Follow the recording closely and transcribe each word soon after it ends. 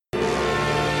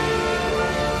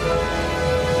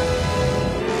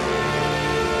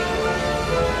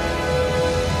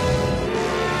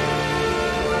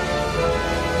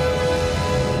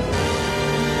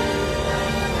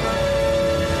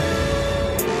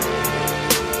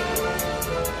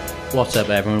What's up,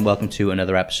 everyone? Welcome to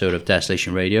another episode of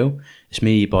Desolation Radio. It's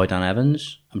me, boy Dan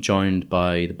Evans. I'm joined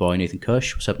by the boy Nathan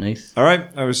Cush. What's up, Nath? All right,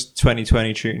 I was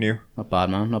 2020 treating you. Not bad,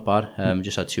 man. Not bad.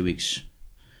 Just had 2 weeks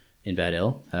in bed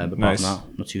ill, but Nice. apart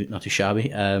from that, not too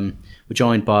shabby. We're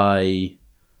joined by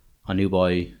our new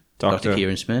boy, Dr.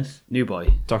 Kieran Smith. New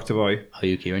boy. Dr. Boy. How are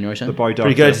you, Kieran? You all right, son? The boy doctor.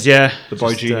 Pretty good, yeah. The boy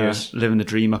Just, genius. living the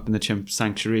dream up in the chimp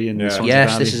sanctuary in Yeah. Swansea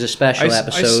Yes, Valley. this is a special I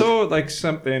episode. saw like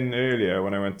something earlier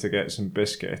when I went to get some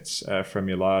biscuits from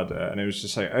your larder, and it was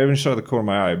just like, I even saw the corner of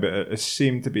my eye, but it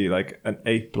seemed to be like an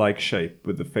ape-like shape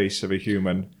with the face of a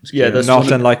human. Yeah, that's not one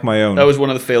of- unlike my own. That was one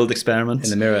of the failed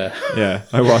experiments. in the mirror. Yeah,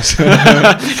 I was.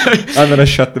 And then I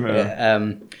shut the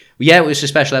mirror. Yeah, it was a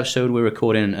special episode. We're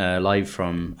recording live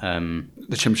from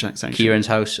the chimp sanctuary. Kieran's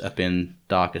house up in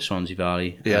darkest Swansea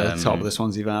Valley. Yeah, the top of the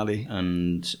Swansea Valley.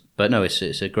 But no, it's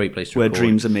a great place to Where record.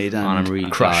 dreams are made and I'm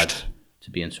really crushed. glad to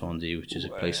be in Swansea, which is a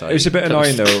place It was a bit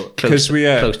annoying though, because we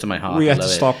close to my heart. we I had to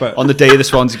love it. stop at On the day of the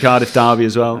Swansea Cardiff derby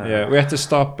as well. yeah, we had to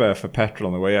stop for petrol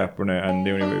on the way up, and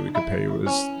the only way we could pay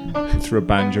was through a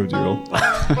banjo duel.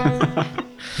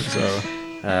 So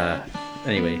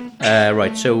Anyway,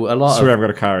 right. So a lot we of haven't got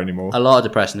a car anymore. a lot of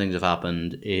depressing things have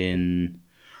happened in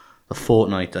a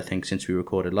fortnight, I think, since we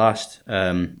recorded last.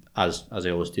 As I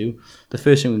always do. The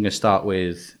first thing we're going to start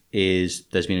with is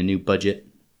there's been a new budget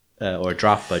or a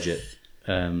draft budget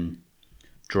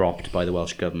dropped by the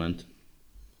Welsh government.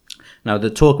 Now,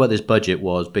 the talk about this budget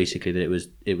was basically that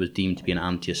it was deemed to be an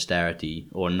anti-austerity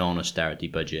or non-austerity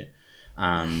budget,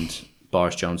 and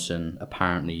Boris Johnson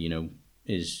apparently,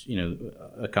 is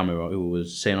I can't remember who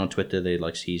was saying on Twitter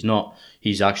that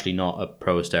he's actually not a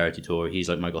pro-austerity Tory. He's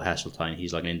like Michael Heseltine.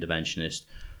 He's like an interventionist,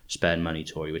 spend money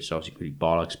Tory, which is obviously pretty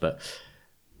bollocks. But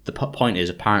the point is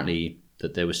apparently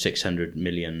that there was 600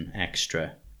 million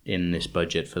extra in this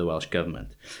budget for the Welsh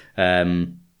government.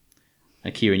 And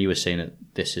Kieran, you were saying that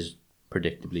this is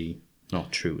predictably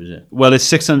not true, is it? Well, it's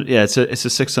 600. Yeah, it's a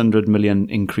 600 million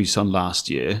increase on last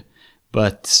year,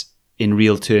 but in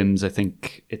real terms, I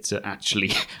think it's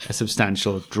actually a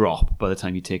substantial drop by the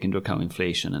time you take into account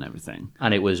inflation and everything.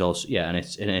 And it was also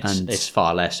it's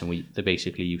far less than they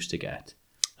basically used to get.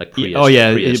 Like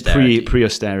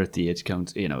pre-austerity, it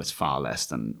counts. It's far less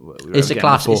than we were It's a getting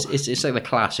classic. before. It's like the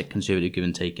classic conservative give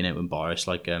and take in it when Boris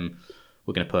we're going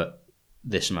to put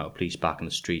this amount of police back in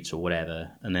the streets or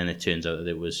whatever, and then it turns out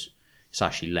that it's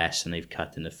actually less than they've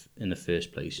cut in the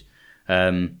first place.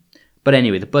 But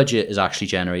anyway, the budget has actually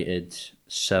generated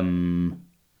some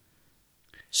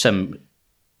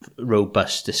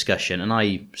robust discussion, and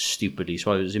I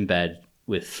was in bed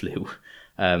with flu,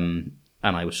 and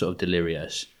I was sort of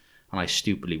delirious, and I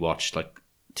stupidly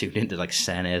tuned into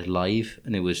Senedd Live,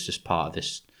 and it was just part of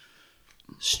this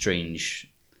strange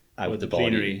out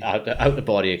the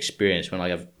body experience when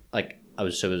I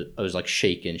was like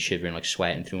shaking, shivering, like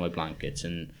sweating through my blankets,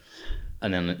 and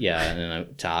then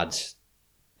to add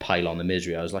pile on the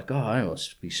misery, I was like, I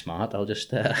must be smart. I'll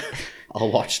just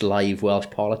I'll watch live Welsh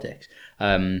politics,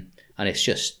 and it's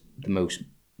just the most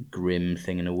grim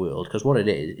thing in the world, because what it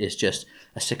is just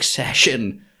a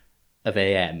succession of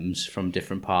AMs from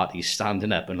different parties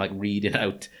standing up and reading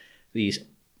out these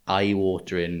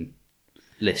eye-watering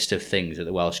list of things that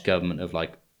the Welsh government have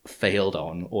failed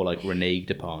on or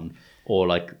reneged upon, or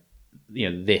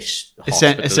this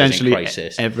hospital essentially is in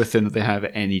crisis. Everything that they have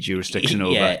any jurisdiction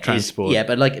over, transport.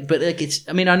 It's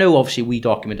I mean, I know obviously we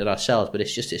documented ourselves, but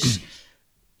it's just this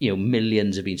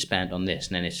millions have been spent on this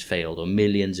and then it's failed, or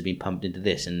millions have been pumped into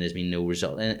this and there's been no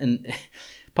result, and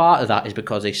part of that is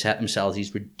because they set themselves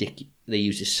they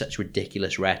use such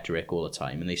ridiculous rhetoric all the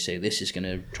time, and they say this is going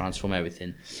to transform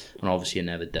everything, and obviously it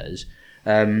never does.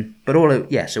 But all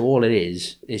it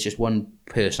is just one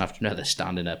person after another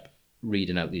standing up,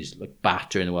 reading out these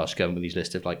battering the Welsh government with these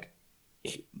list of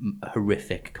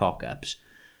horrific cock-ups,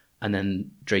 and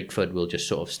then Drakeford will just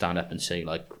sort of stand up and say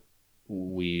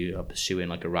we are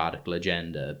pursuing a radical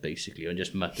agenda, basically, and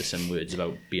just mutter some words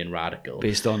about being radical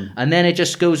Based on... and then it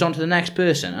just goes on to the next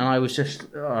person, and I was just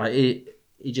it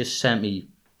just sent me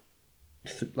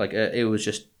it was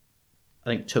just, I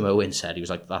think Tom Owen said, he was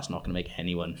like, that's not going to make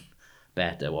anyone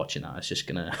better watching that. It's just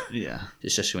gonna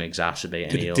it's just gonna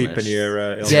exacerbate any illness. Deepen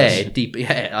your illness.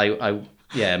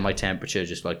 My temperature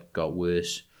just got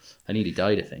worse. I nearly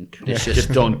died, I think. It's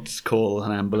Just don't call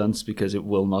an ambulance because it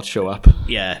will not show up.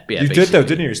 You did though,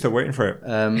 didn't you? You're still waiting for it.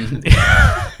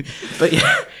 But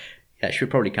I should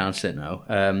probably cancel it now.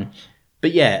 And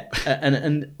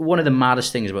one of the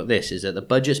maddest things about this is that the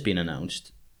budget's been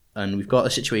announced, and we've got a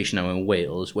situation now in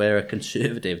Wales where a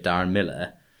Conservative, Darren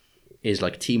Millar, is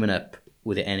teaming up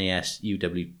with the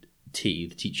NASUWT, the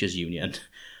teachers union,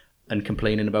 and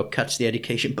complaining about cuts to the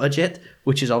education budget,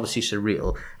 which is obviously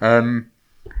surreal.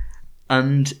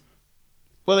 And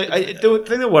Well, the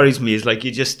thing that worries me is like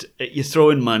you're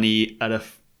throwing money at a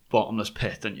bottomless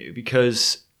pit, aren't you?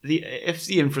 Because if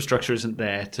the infrastructure isn't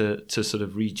there to sort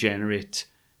of regenerate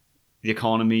the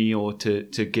economy or to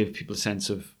give people a sense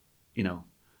of,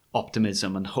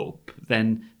 optimism and hope,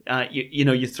 then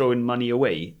you're throwing money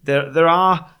away. There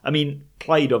are, I mean,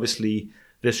 Plaid obviously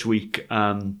this week,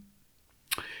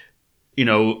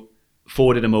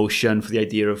 forwarded a motion for the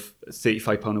idea of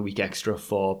 £35 a week extra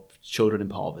for children in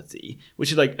poverty,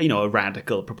 which is like, a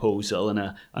radical proposal and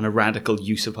a radical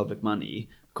use of public money.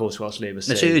 Of course, Welsh Labour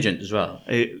say... It's urgent as well.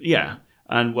 Yeah.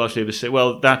 And Welsh Labour say,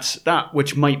 well, that's that,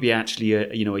 which might be actually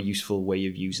a useful way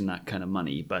of using that kind of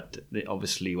money, but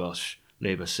obviously Welsh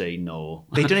Labour say no.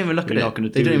 They don't even look at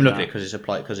it. They don't even look at it because it's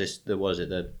applied, because it's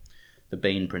the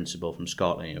Bain principle from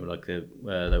Scotland, like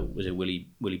was it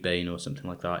Willie Bain or something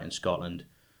like that in Scotland,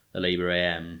 a Labour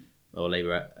AM or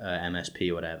Labour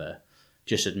MSP or whatever,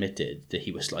 just admitted that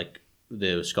he was like,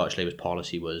 the Scottish Labour's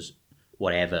policy was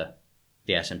whatever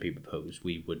the SNP proposed,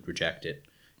 we would reject it,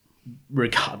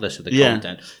 regardless of the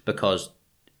content, because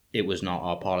it was not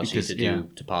our policy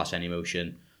to pass any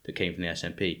motion that came from the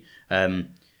SNP.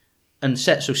 And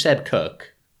so Seb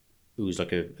Cook, who's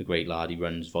like a great lad, he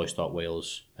runs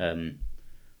Voice.Wales,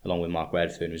 along with Mark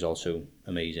Redfern, who's also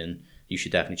amazing. You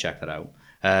should definitely check that out.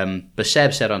 But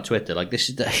Seb said on Twitter, like, this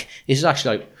is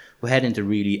actually like, we're heading into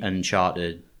really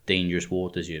uncharted, dangerous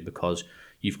waters here, because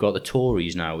you've got the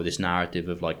Tories now with this narrative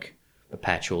of like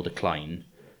perpetual decline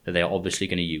that they're obviously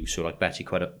going to use. So like Betty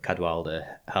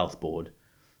Cadwallader Health Board,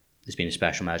 there's been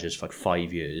special measures for like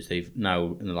 5 years. They've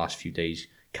now in the last few days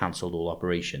cancelled all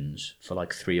operations for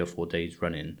like 3 or 4 days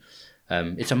running.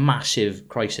 It's a massive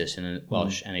crisis in the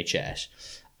Welsh NHS,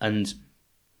 and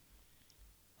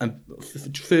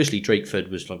firstly Drakeford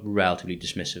was like relatively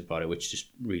dismissive about it, which just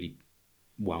really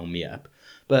wound me up.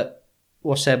 But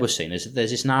what Seb was saying is that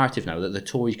there's this narrative now that the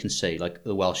Tories can say like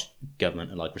the Welsh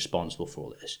government are like responsible for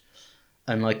all this,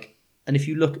 and if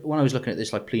you look, when I was looking at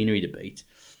this like plenary debate,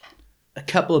 a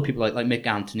couple of people like Mick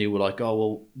Anthony were like, oh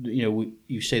well,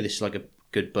 you say this is like a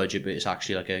good budget, but it's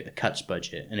actually like a cuts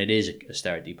budget, and it is an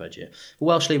austerity budget. But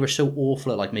Welsh Labour are so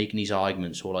awful at like making these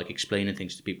arguments or like explaining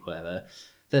things to people, whatever,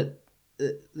 that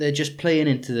they're just playing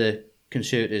into the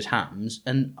Conservatives' hands.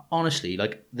 And honestly,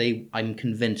 like I'm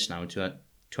convinced now into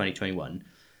 2021,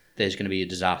 there's going to be a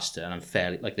disaster, and I'm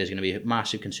fairly like there's going to be a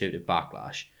massive Conservative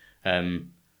backlash,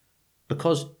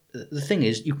 because the thing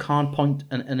is, you can't point,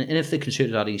 and if the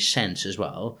Conservatives had any sense as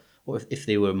well, or if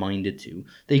they were minded to,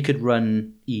 they could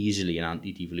run easily an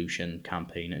anti-devolution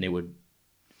campaign, and it would,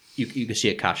 you could see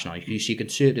it cash now. You see a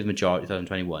Conservative majority in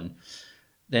 2021,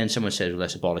 then someone says, well,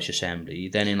 let's abolish Assembly.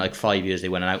 Then in like 5 years, they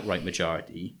went an outright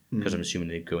majority, because I'm assuming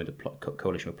they'd go into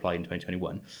coalition with Plaid in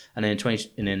 2021. And then in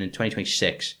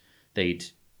 2026, they'd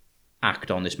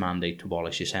act on this mandate to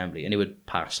abolish the Assembly, and it would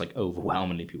pass like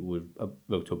overwhelmingly. People would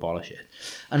vote to abolish it.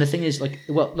 And the thing is, like,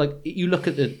 well, like you look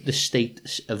at the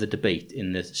state of the debate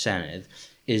in the Senedd,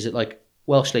 is that like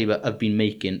Welsh Labour they've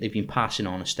been passing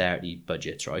on austerity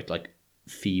budgets, right? Like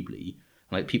feebly.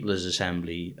 Like people as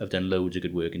Assembly have done loads of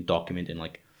good work in documenting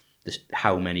like this,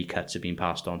 how many cuts have been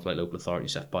passed on to like local authority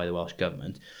stuff by the Welsh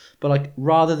government. But like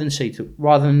rather than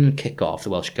kick off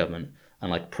the Welsh government and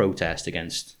like protest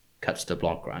against cuts to the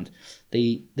block grant,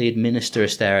 they administer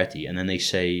austerity, and then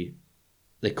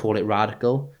they call it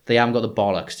radical. They haven't got the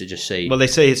bollocks to just say... Well, they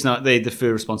say it's not, they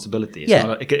defer responsibility. It's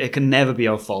not, it can never be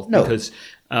our fault, because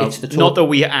it's not that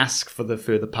we ask for the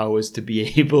further powers to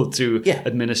be able to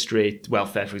administrate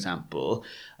welfare, for example,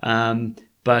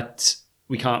 but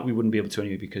we wouldn't be able to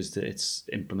anyway, because it's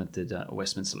implemented at a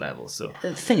Westminster level. So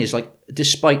the thing is, like,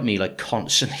 despite me like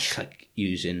constantly like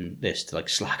using this to like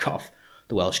slack off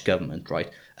the Welsh government,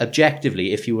 right?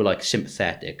 Objectively, if you were like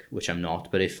sympathetic, which I'm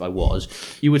not, but if I was,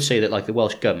 you would say that like the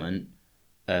Welsh government,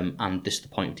 and this is the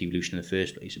point of devolution in the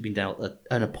first place, have been dealt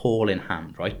an appalling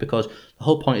hand, right? Because the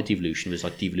whole point of devolution was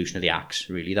like devolution of the axe,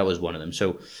 really. That was one of them.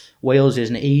 So Wales is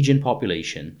an ageing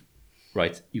population,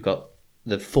 right? You've got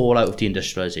the fallout of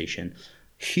deindustrialisation,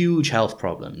 huge health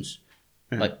problems,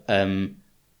 like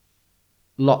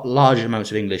large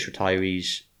amounts of English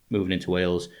retirees moving into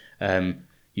Wales.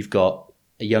 You've got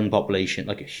a young population,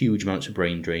 like a huge amounts of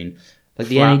brain drain, like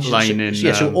the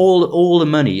NHS. So all the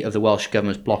money of the Welsh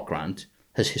government's block grant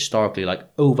has historically, like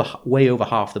way over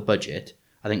half the budget.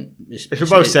 I think it's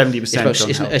about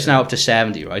 70%. It's now up to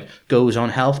 70, right? Goes on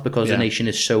health, because the nation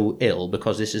is so ill,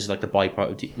 because this is like the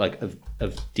byproduct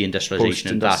of deindustrialisation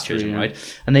and Thatcherism,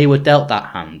 right? And they were dealt that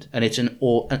hand, and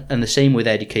and the same with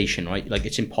education, right? Like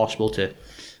it's impossible to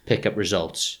pick up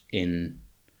results in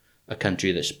a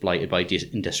country that's blighted by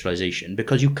industrialization,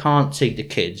 because you can't take the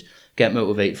kids, get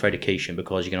motivated for education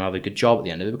because you're going to have a good job at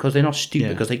the end of it, because they're not stupid,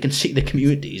 because they can see the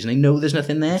communities and they know there's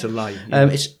nothing there. It's a lie.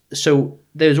 Yeah. So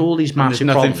there's all these massive there's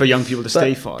nothing problems for young people to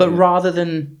stay for. But rather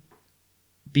than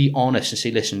be honest and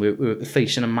say, listen, we're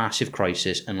facing a massive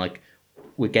crisis, and like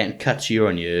we're getting cuts year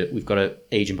on year, we've got an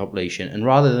aging population, and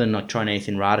rather than like trying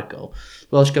anything radical,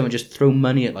 well, let's go and just throw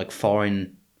money at like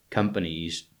foreign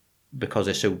companies because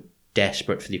they're so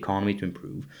desperate for the economy to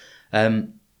improve.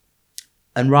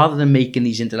 And rather than making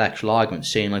these intellectual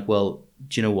arguments, saying like, well,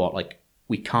 do you know what? Like,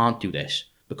 we can't do this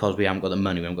because we haven't got the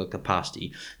money, we haven't got the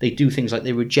capacity. They do things like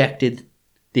they rejected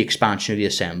the expansion of the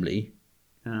assembly.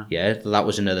 Yeah, that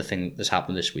was another thing that's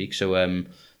happened this week. So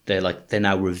they're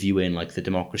now reviewing like the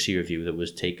democracy review that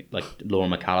was taken, like Laura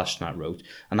McAllister and that wrote,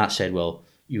 and that said, well,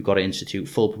 you've got to institute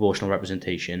full proportional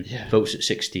representation, votes at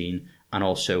 16, and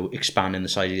also expanding the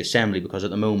size of the assembly, because at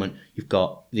the moment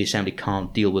the assembly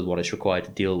can't deal with what it's required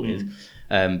to deal with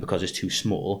because it's too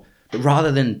small. But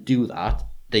rather than do that,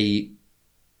 they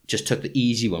just took the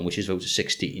easy one, which is votes at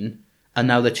 16, and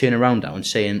now they're turning around now and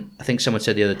saying, I think someone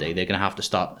said the other day, they're going to have to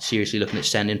start seriously looking at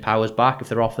sending powers back if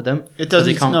they're offered them. It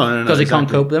doesn't, because they can't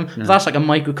cope with them. No. That's like a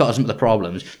microcosm of the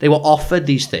problems. They were offered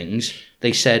these things,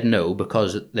 they said no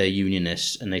because they're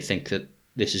unionists and they think that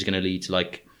this is going to lead to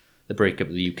like the breakup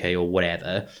of the UK or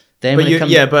whatever. Then when it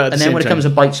comes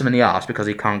and bites them in the arse because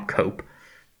they can't cope,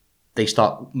 they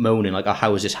start moaning like, oh,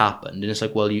 how has this happened? And it's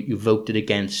like, well, you voted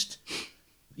against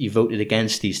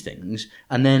these things,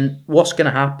 and then what's going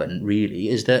to happen really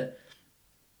is that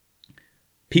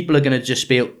people are going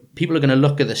to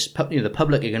look at this. The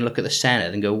public are going to look at the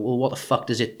Senate and go, well, what the fuck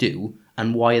does it do,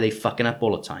 and why are they fucking up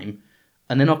all the time?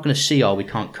 And they're not going to see, oh, we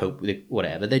can't cope with it,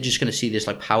 whatever. They're just going to see this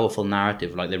like powerful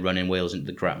narrative, like they're running Wales into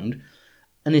the ground,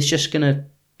 and there's going to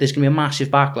be a massive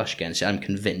backlash against it. I'm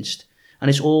convinced, and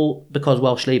it's all because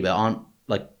Welsh Labour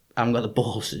haven't got the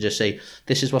balls to just say,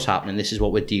 this is what's happening, this is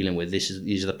what we're dealing with,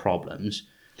 these are the problems,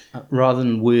 rather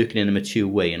than working in a mature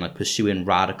way and like pursuing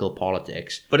radical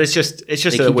politics. But it's just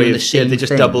a way of they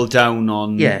just double down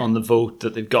on the vote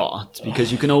that they've got,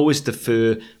 because you can always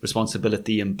defer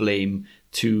responsibility and blame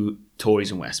to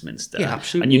Tories in Westminster. Yeah,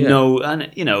 absolutely.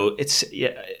 And it's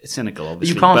cynical,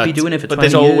 obviously. You can't be doing it for 20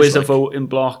 years. But there's always a voting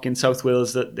bloc in South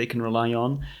Wales that they can rely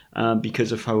on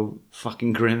because of how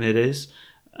fucking grim it is.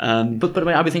 But I mean,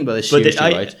 I've been thinking about this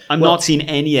seriously, right? I'm not seeing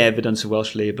any evidence of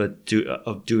Welsh Labour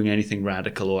of doing anything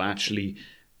radical or actually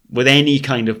with any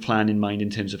kind of plan in mind in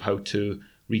terms of how to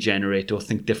regenerate or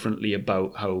think differently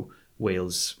about how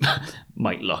Wales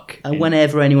might look. And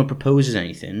whenever anyone proposes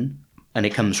anything and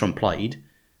it comes from Plaid,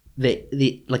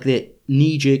 the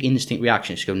knee-jerk instinct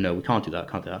reaction is to go, no, we can't do that,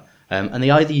 and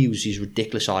they either use these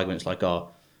ridiculous arguments like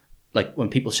when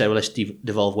people say, well, let's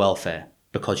devolve welfare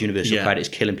because universal credit is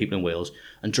killing people in Wales,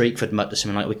 and Drakeford mutters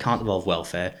something like, we can't devolve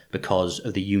welfare because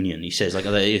of the union. He says, like,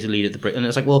 he's the leader of the Britain. And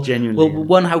it's like, well, why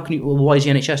is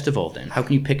the NHS devolved then? How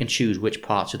can you pick and choose which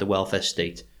parts of the welfare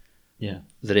state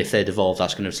that if they're devolved,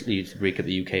 that's going to lead to the break of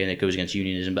the UK and it goes against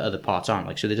unionism, but other parts aren't?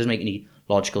 Like, so it doesn't make any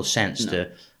logical sense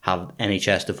to have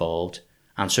NHS devolved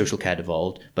and social care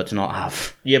devolved, but to not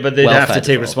have but they'd have to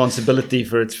take responsibility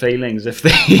for its failings if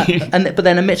they... But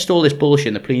then amidst all this bullshit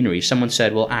in the plenary, someone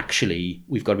said, well, actually,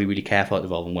 we've got to be really careful about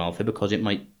devolving welfare because it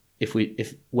might,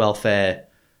 if welfare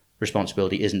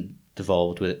responsibility isn't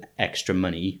devolved with extra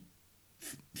money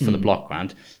for the block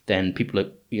grant, then people are,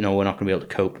 we're not going to be able to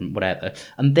cope and whatever.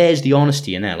 And there's the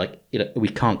honesty in there, like, we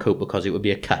can't cope because it would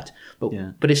be a cut.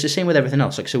 But it's the same with everything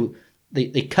else. Like, so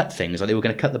they cut things, like they were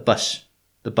going to cut the bus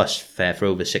fare for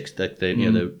over 60,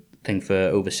 the thing for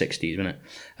over 60s, wasn't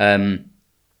it?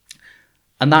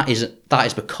 And that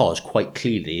is because quite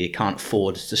clearly they can't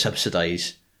afford to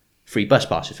subsidise free bus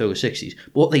passes for over 60s.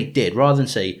 But what they did, rather than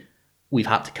say, we've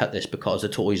had to cut this because the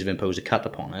Tories have imposed a cut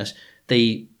upon us,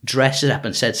 they dressed it up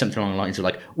and said something along the lines of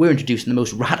like, we're introducing the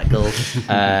most radical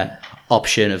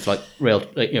option of like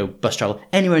bus travel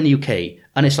anywhere in the UK.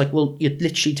 And it's like, well, you're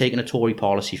literally taking a Tory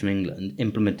policy from England,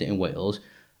 implementing it in Wales.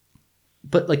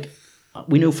 But like,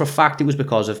 we know for a fact it was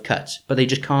because of cuts, but they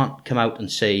just can't come out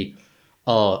and say,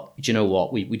 oh, do you know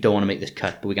what, we don't want to make this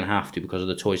cut, but we're going to have to because of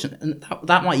the Tories. And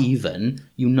that might even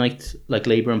unite like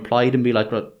Labour and Plaid and be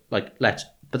like let's,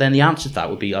 but then the answer to that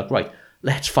would be like, right,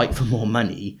 let's fight for more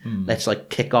money. Let's like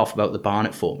kick off about the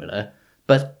Barnett formula,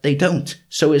 but they don't.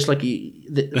 So it's like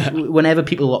whenever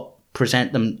people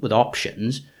present them with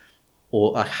options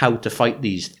or how to fight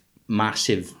these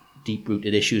massive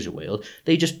deep-rooted issues of Wales,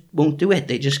 they just won't do it.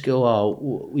 They just go, well,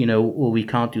 we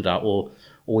can't do that, or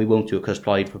we won't do it because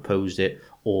Plaid proposed it,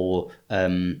 or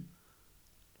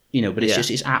but it's Yeah.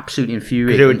 just it's absolutely They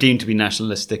infuriating. were deemed to be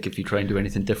nationalistic if you try and do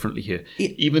anything differently here.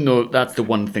 Even though that's the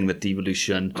one thing that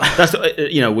devolution,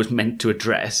 was meant to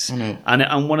address.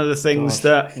 And one of the things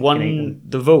that won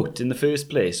the vote in the first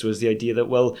place was the idea that,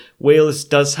 well, Wales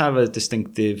does have a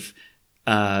distinctive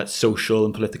social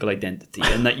and political identity,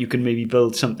 and that you can maybe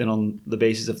build something on the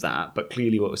basis of that. But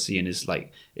clearly what we're seeing is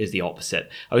the opposite.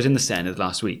 I was in the Senedd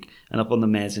last week, and up on the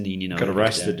mezzanine, Got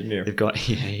arrested, didn't you? They've got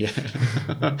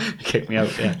kicked me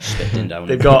out. Yeah, Spitting down.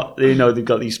 they've got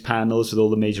these panels with all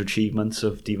the major achievements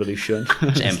of devolution.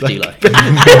 It's empty, like. More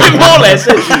or less.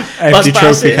 Empty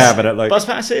trophy cabinet, like. Bus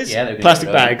passes, Yeah, they've been plastic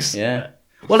going. bags. Yeah.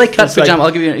 Well, they cut, It's for like, example,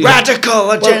 I'll give you an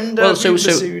radical agenda. Well, so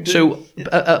pursued.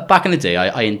 back in the day,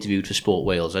 I interviewed for Sport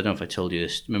Wales. I don't know if I told you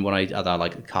this. Remember when I had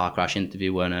that car crash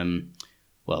interview when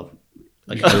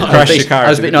Crashed your car I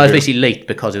was into the interview. basically late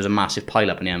because there was a massive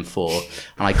pile up in the M4,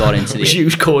 and I got into It was the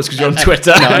huge cause because you're on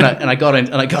Twitter. no, and I got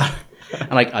in, and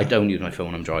I don't use my phone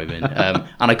when I'm driving. And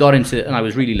I got into, and I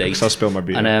was really late. So I'll spill my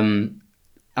beer.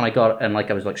 And I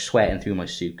was like sweating through my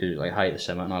suit because it was like height of the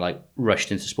summer, and I like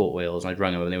rushed into Sport Wales and I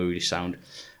rang them and they were really sound,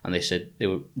 and they said they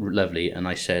were lovely, and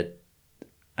I said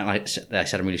I'm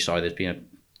really sorry.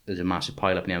 There's a massive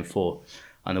pile up in the M4,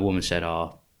 and the woman said,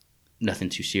 "Oh, nothing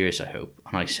too serious, I hope."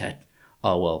 And I said,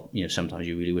 "Oh well, sometimes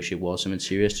you really wish it was something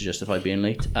serious to justify being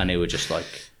late," and they were just like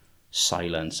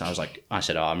silence. I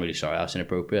said, "Oh, I'm really sorry, that's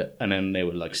inappropriate." And then they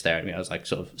would like stare at me. I was like,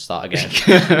 sort of start again.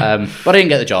 But I didn't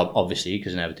get the job, obviously,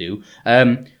 because I never do.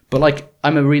 But like, I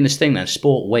remember reading this thing then,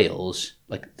 Sport Wales,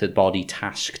 like the body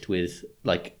tasked with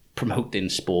like promoting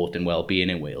sport and well-being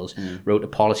in Wales, wrote a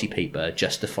policy paper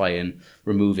justifying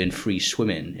removing free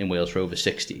swimming in Wales for over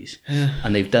 60s.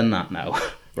 And they've done that now.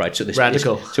 Right, so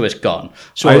Radical. so it's gone.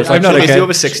 So I- I was like, I'm not so- against- The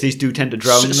over 60s do tend to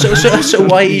drown. so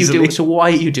why are you Easily. doing? So why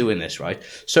are you doing this, right?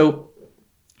 So,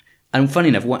 and funny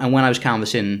enough, when I was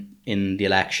canvassing in the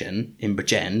election in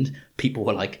Bridgend, people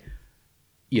were like,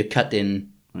 "You're cutting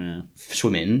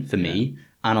swimming for me,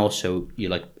 and also you're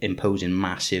like imposing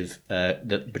massive.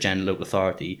 The Bridgend local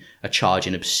authority are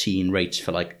charging obscene rates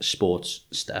for like sports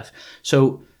stuff.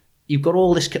 So you've got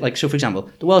all this like. So for example,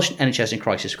 the Welsh NHS in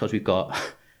crisis because we've got."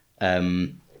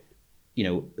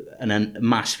 A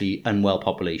massively unwell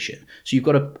population. So you've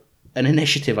got an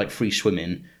initiative like free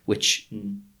swimming, which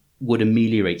would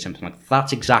ameliorate something like that.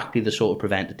 That's exactly the sort of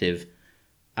preventative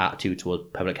attitude towards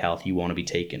public health you want to be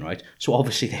taking, right? So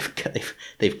obviously they've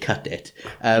cut it.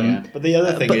 But the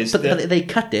other thing but they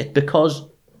cut it because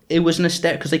it was an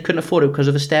austerity because they couldn't afford it because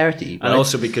of austerity, right? And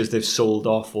also because they've sold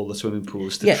off all the swimming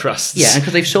pools to trusts. Yeah, and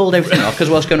because they've sold everything off, because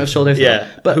Welsh Government have sold everything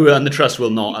off. But and the trust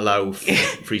will not allow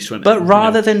free swimming. But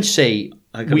rather than say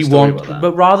I got a story about that.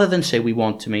 but rather than say we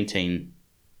want to maintain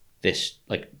this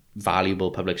like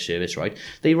valuable public service, right?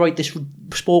 They write this.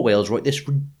 Sport Wales write this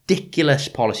ridiculous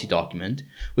policy document,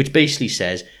 which basically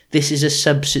says this is a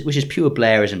subsidy, which is pure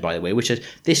Blairism, by the way. Which is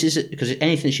this is because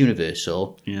anything that's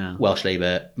universal, Welsh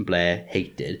Labour and Blair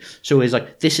hated. So it's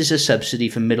like this is a subsidy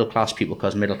for middle class people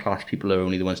because middle class people are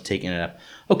only the ones taking it up.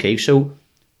 Okay, so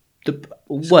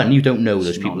you don't know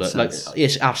those people. Like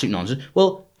it's absolute nonsense.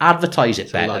 Well, advertise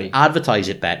it better. lie. Advertise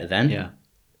it better then. Yeah.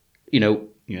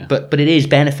 Yeah. But it is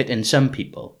benefiting some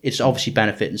people. It's obviously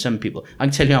benefiting some people. I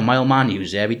can tell you how my old man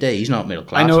uses it every day. He's not middle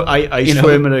class. I know. I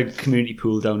swim at a community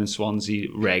pool down in Swansea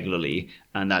regularly,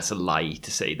 and that's a lie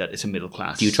to say that it's a middle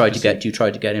class. Do you try to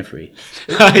get in free?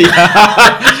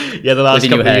 Yeah, the last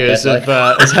Within your couple of years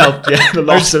haircut, has helped. Yeah, the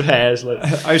loss of hairs. Like.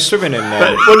 I was swimming in.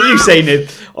 But what are you saying?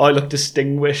 I look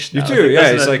distinguished. You now. do, yeah.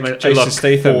 It's Doesn't like it? I Jason look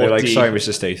Statham. They're like, 40. sorry,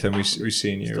 Mr. Statham, we've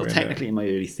seen you. Still technically in my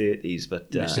early 30s,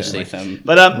 but Mr. Statham.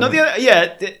 But no,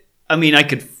 I mean, I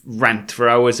could rant for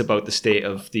hours about the state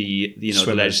of the the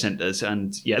leisure centres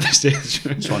and the state of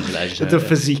Swansea Leisure the Centre.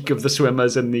 physique of the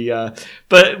swimmers and the.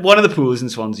 But one of the pools in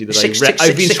Swansea that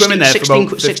I've been 16 swimming there for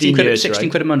about 15 quid, years. 16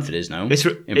 right? quid a month it is now. It's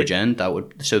in Bridgend, that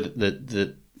would so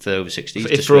the for over 60s.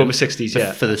 It's for over 60s,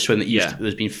 yeah. For the swim that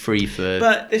has been free for.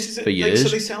 But this is for years. so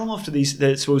they sell them off to these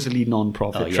they're supposedly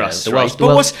non-profit trusts, the right?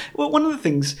 Welsh- But one of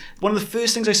the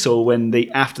first things I saw when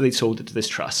after they'd sold it to this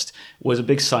trust was a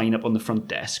big sign up on the front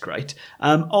desk, right?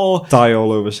 Or Die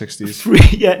all over 60s.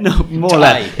 free, more or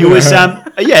less. It was,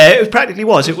 it practically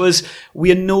was. It was,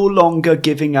 we are no longer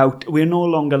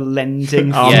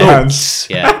lending floats.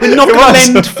 Yeah. We're not going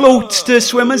to lend floats to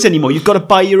swimmers anymore. You've got to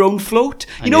buy your own float.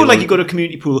 You go to a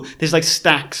community pool, there's like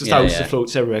stacks of thousands of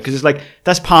floats everywhere because it's like,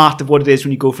 that's part of what it is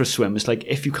when you go for a swim. It's like,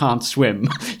 if you can't swim,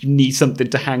 you need something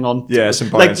to hang on. Yeah, some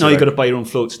like, buoyancy, no, you've like- got to buy your own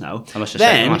floats now. I must have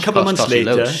Then, said, a couple of months cost you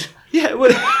later... loads. Yeah,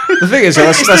 well, The thing is,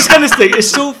 It's this kind of thing.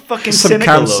 It's so fucking some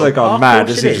cynical. councillor Though. gone Of mad.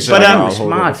 course Is it he is. just But, like, it's "I'll hold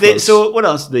mad. up the floods." So what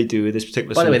else do they do with this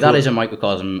particular? By the way, swimming that is pool? a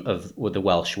microcosm of what the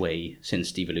Welsh way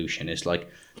since devolution is like.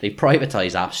 They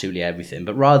privatise absolutely everything,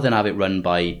 but rather than have it run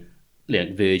by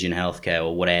like Virgin Healthcare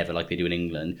or whatever, like they do in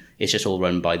England, it's just all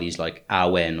run by these like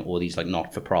AWN or these like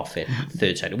not-for-profit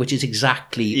third sector, which is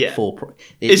exactly Yeah.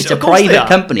 it's a Of course they private are.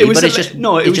 company, It was but it's a- just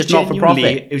no, it it's was just not-for-profit.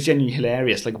 genuinely- It was genuinely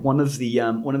hilarious. Like one of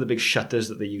the big shutters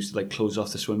that they used to like close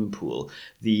off the swimming pool,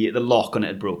 the lock on it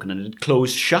had broken and it had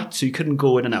closed shut, so you couldn't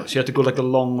go in and out. So you had to go like a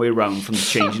long way around from the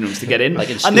changing rooms to get in. Like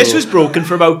in and this school. was broken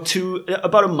for about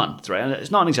a month, right? And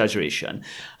it's not an exaggeration.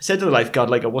 I said to the lifeguard,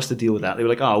 like, "Oh, what's the deal with that?" They were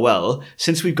like, "Oh, well,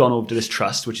 since we've gone over to this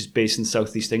trust, which is based in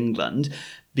southeast England,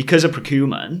 because of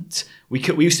procurement, we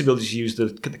used to be able to just use the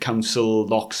council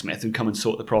locksmith who'd come and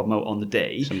sort the problem out on the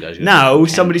day. Some guys who- Now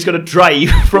somebody's got to drive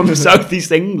from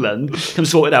southeast England, come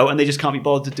sort it out, and they just can't be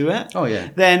bothered to do it. Oh,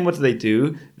 yeah. Then what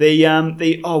do? We're going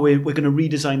to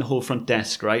redesign the whole front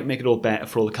desk, right? Make it all better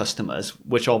for all the customers,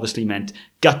 which obviously meant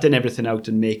gutting everything out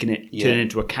and making it turn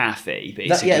into a cafe,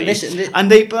 basically. And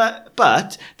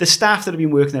but the staff that have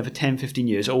been working there for 10, 15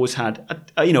 years always had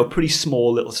a pretty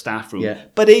small little staff room,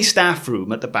 but a staff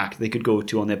room at the back they could go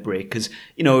to on their break because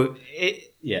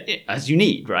as you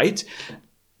need, right?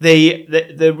 The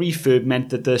refurb meant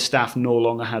that the staff no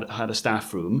longer had a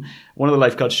staff room. One of the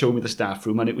lifeguards showed me the staff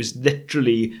room, and it was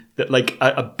literally like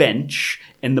a bench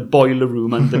in the boiler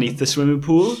room underneath the swimming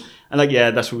pool. And like, yeah,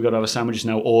 that's where we've got to have our sandwiches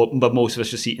now. But most of us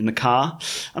just eat in the car.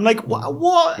 I'm like,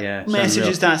 what message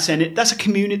is that sending? That's a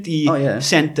community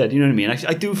centre. Do you know what I mean?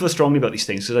 I do feel strongly about these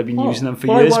things because I've been using them for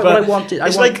years.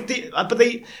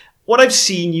 What I've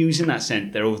seen using that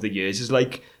centre over the years is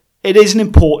like, it is an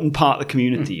important part of the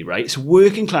community, right? It's a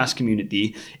working class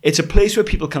community. It's a place where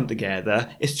people come together.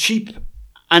 It's cheap.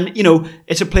 And,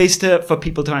 it's a place for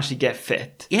people to actually get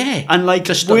fit. Yeah. And like,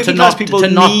 working class people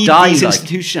need these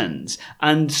institutions.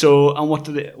 And what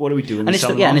are we doing? And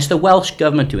it's the Welsh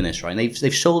government doing this, right? And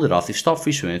they've sold it off. They've stopped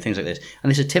free swimming and things like this.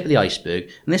 And it's a tip of the iceberg.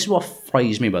 And this is what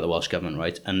fries me about the Welsh government,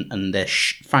 right? And they're,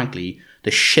 frankly,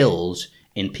 the shills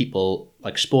in people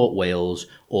like Sport Wales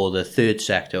or the third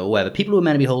sector or whatever, people who are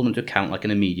meant to be holding them to account, like in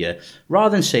the media, rather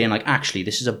than saying, like, actually,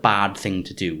 this is a bad thing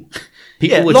to do.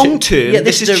 Long term,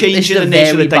 this is changing the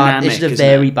nature of the dynamic. This is a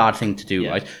very bad thing to do,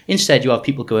 right? Instead, you have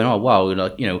people going, oh, wow,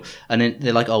 like, and then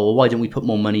they're like, oh, well, why don't we put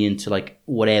more money into, like,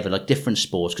 whatever, like different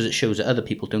sports, because it shows that other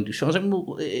people don't do so. I was like,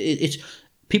 well, it's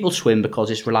people swim because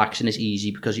it's relaxing, it's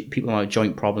easy, because people have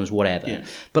joint problems, whatever. Yeah.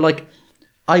 But, like,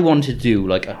 I wanted to do,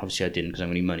 like, obviously I didn't because I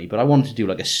don't have any money, but I wanted to do,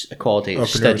 like, a qualitative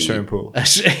study.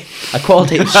 A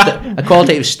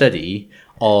qualitative study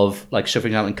of, like, so for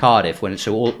example in Cardiff,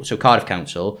 so Cardiff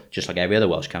Council, just like every other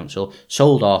Welsh council,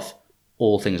 sold off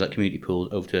all things like community pools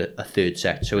over to a third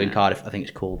sector. So in Cardiff, I think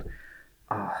it's called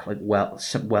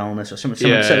wellness or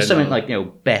something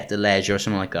like, better leisure or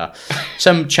something like that.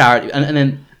 Some charity, and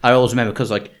then I always remember because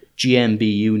like GMB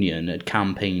Union had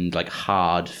campaigned like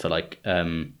hard for like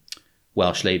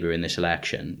Welsh Labour in this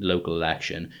local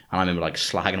election, and I remember like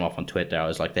slagging them off on Twitter. I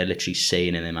was like, they're literally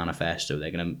saying in their manifesto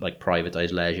they're going to like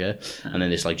privatise leisure, and then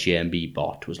this like GMB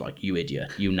bot was like, you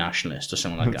idiot, you nationalist or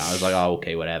something like that. I was like, oh,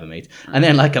 okay, whatever, mate. And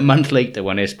then like a month later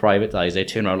when it's privatised, they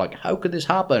turn around like, how could this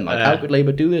happen? Like, how could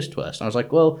Labour do this to us? And I was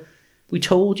like, well, we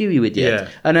told you idiot.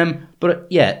 And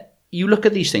you look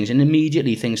at these things and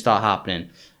immediately things start happening.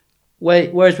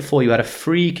 Whereas before you had a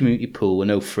free community pool with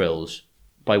no frills,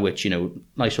 by which,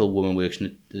 nice old woman works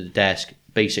in the desk,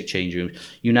 basic change rooms.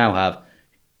 You now have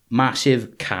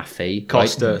massive cafe.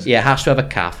 Costa. Right? Yeah, it has to have a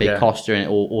cafe, Costa in it,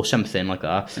 or something like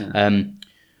that. Yeah.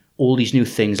 All these new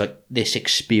things like this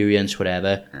experience,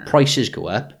 whatever. Yeah. Prices go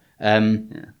up. They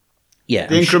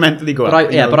incrementally go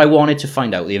up. But I wanted to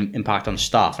find out the impact on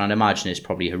staff, and I'd imagine it's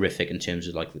probably horrific in terms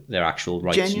of like their actual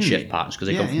rights and shift patterns, because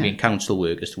they come from being council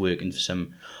workers to working for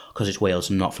some, because it's Wales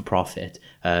and not for profit.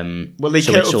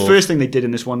 The first thing they did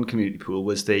in this one community pool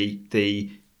was they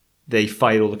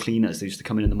fired all the cleaners. They used to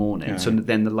come in the morning, so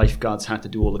then the lifeguards had to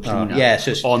do all the cleanup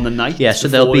on the night. Yeah, so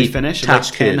they'll be finished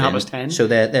tax like 10:30. So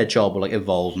their job will like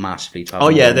evolve massively.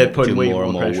 They're putting way more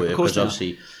and more pressure. work, because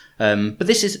obviously. But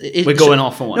this is we're going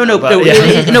off on one.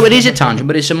 It is a tangent,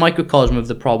 but it's a microcosm of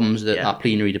the problems that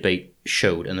plenary debate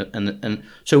showed, and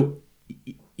so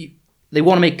they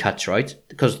want to make cuts, right?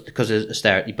 Because of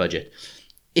austerity budget.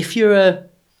 If you're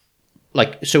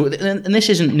and this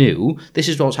isn't new. This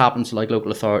is what's happened to like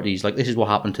local authorities. Like this is what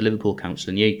happened to Liverpool Council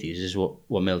in the 80s. This is what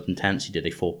Militant Tenancy did.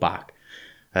 They fought back.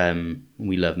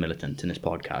 We love Militant in this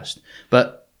podcast,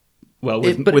 but. Well,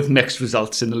 with mixed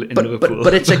results in Liverpool.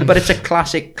 But it's a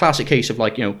classic case of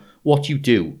like, what you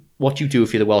do what you do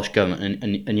if you're the Welsh government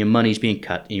and your money's being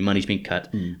cut,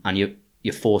 and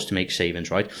you're forced to make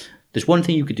savings, right? There's one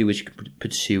thing you could do is you could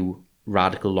pursue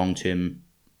radical long-term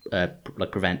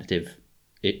like preventative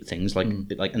things like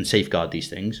and safeguard these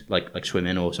things like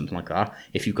swimming or something like that.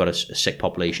 If you've got a sick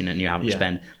population and you have to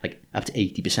spend like up to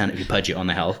 80% of your budget on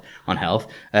health.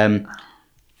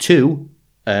 Two,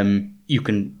 you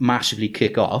can massively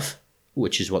kick off,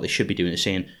 which is what they should be doing, is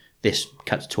saying this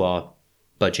cut to our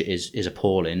budget is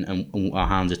appalling and our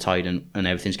hands are tied and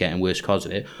everything's getting worse because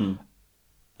of it.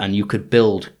 And you could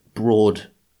build broad,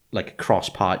 like,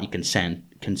 cross-party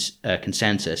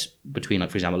consensus between, like,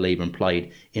 for example, Labour and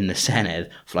Plaid in the Senedd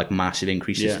for, like, massive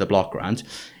increases to the block grant.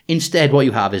 Instead, what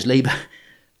you have is Labour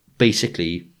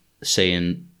basically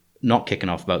saying, not kicking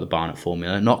off about the Barnett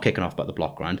formula, not kicking off about the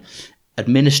block grant,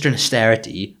 administering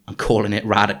austerity and calling it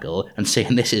radical and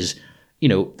saying this is,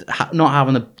 not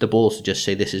having the balls to just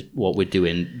say this is what we're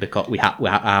doing because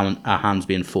our hands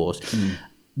being forced.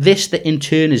 This, that in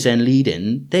turn is then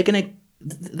leading,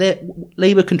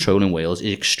 Labour control in Wales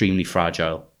is extremely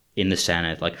fragile in the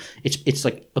Senedd. Like it's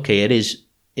like, okay, it's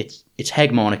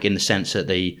hegemonic in the sense that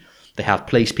they have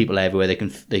placed people everywhere.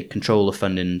 They control the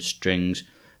funding strings,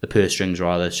 the purse strings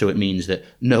rather. So it means that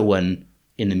no one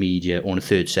in the media or in the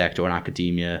third sector or in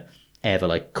academia ever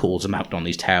like calls them out on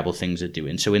these terrible things they're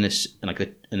doing. So in this,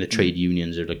 and the trade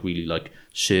unions are like really like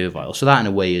servile. So that in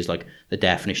a way is like the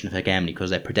definition of hegemony,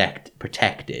 because they're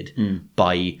protected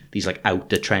by these like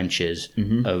outer trenches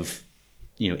of,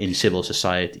 in civil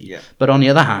society. Yeah. But on the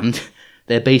other hand,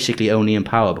 they're basically only in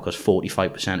power because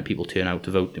 45% of people turn out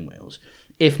to vote in Wales.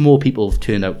 If more people have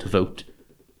turned out to vote,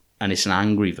 and it's an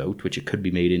angry vote, which it could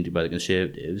be made into by the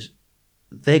Conservatives,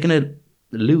 they're going to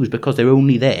lose because they're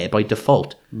only there by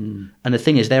default. And the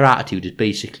thing is, their attitude is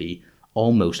basically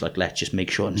almost like, let's just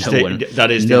make sure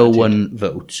no one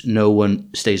votes, no one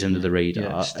stays under the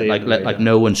radar, like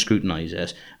no one scrutinises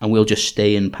us, and we'll just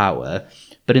stay in power.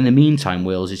 But in the meantime,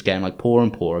 Wales is getting like poorer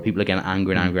and poorer. People are getting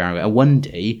angry and angry and angry. And one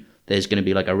day there's going to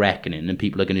be like a reckoning, and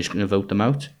people are just going to vote them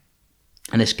out,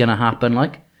 and it's going to happen.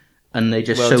 And they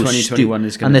just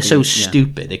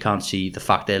stupid. They can't see the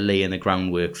fact they're laying the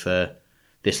groundwork for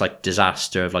this like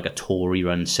disaster of like a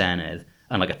Tory-run Senedd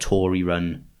and like a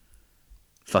Tory-run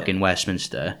fucking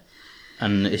Westminster,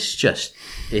 and it's just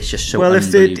so. Well,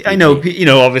 I know,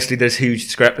 obviously there's huge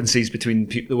discrepancies between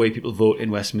the way people vote in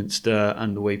Westminster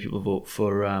and the way people vote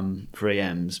for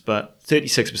AMs, but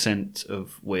 36%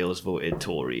 of Wales voted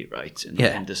Tory, right,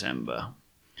 in December.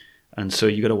 And so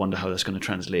you got to wonder how that's going to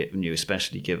translate when you,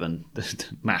 especially given the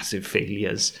massive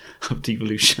failures of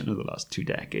devolution over the last 2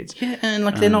 decades. Yeah, and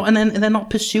like they're not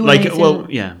pursuing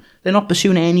anything. They're not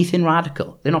pursuing anything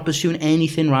radical. They're not pursuing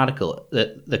anything radical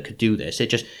that could do this.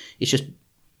 It's just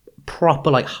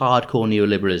proper like hardcore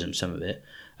neoliberalism. Some of it,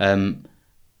 and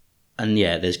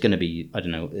yeah, there's going to be, I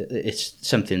don't know, it's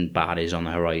something bad is on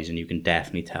the horizon. You can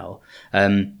definitely tell.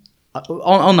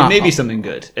 On that, maybe something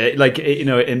good.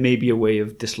 It may be a way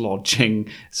of dislodging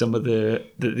some of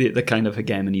the kind of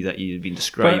hegemony that you've been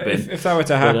describing. But if that were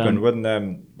to happen,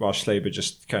 wouldn't Welsh Labour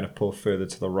just kind of pull further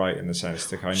to the right in the sense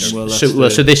to kind of?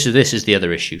 So this is the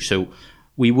other issue. So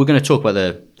we were going to talk about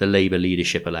the Labour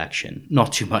leadership election,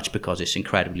 not too much because it's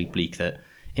incredibly bleak that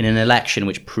in an election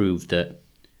which proved that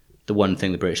the one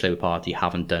thing the British Labour Party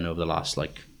haven't done over the last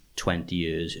like 20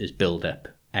 years is build up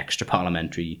extra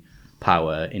parliamentary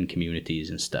power in communities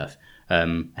and stuff,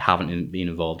 haven't been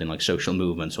involved in like social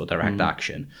movements or direct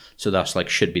action. So that's like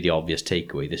should be the obvious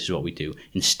takeaway. This is what we do.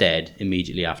 Instead,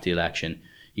 immediately after the election,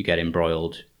 you get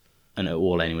embroiled, and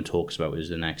all anyone talks about is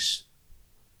the next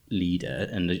leader,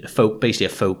 and basically a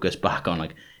focus back on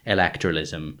like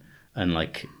electoralism and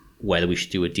like whether we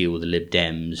should do a deal with the Lib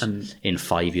Dems in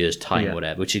 5 years' time or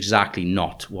whatever, which is exactly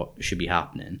not what should be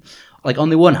happening. Like, on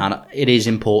the one hand, it is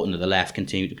important that the left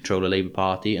continue to control the Labour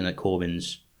Party and that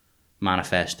Corbyn's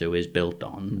manifesto is built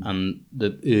on. And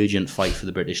the urgent fight for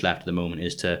the British left at the moment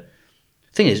is to...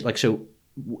 The thing is, like, so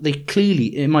they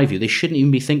clearly, in my view, they shouldn't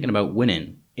even be thinking about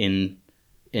winning in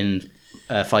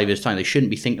 5 years' time. They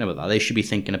shouldn't be thinking about that. They should be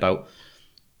thinking about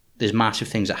there's massive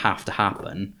things that have to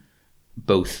happen,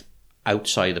 both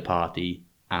outside the party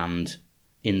and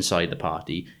inside the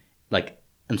party. Like,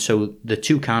 and so the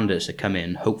two candidates that come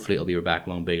in, hopefully it'll be Rebecca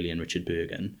Long-Bailey and Richard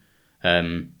Bergen.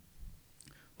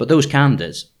 But those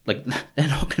candidates, like, they're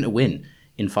not going to win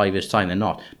in 5 years' time. They're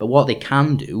not. But what they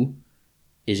can do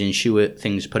is ensure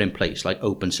things put in place, like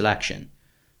open selection.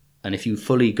 And if you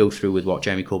fully go through with what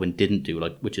Jeremy Corbyn didn't do,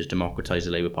 like, which is democratise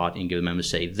the Labour Party and give the members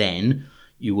say, then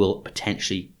you will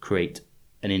potentially create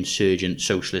an insurgent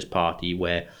socialist party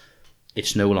where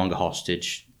it's no longer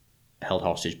held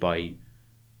hostage by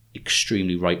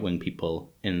extremely right-wing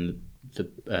people in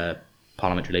the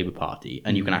Parliamentary Labour Party,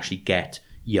 and you can actually get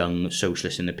young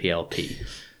socialists in the PLP.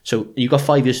 So you've got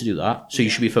 5 years to do that. So you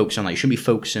should be focusing on that. You shouldn't be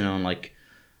focusing on like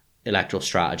electoral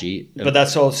strategy. But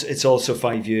it's also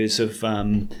 5 years of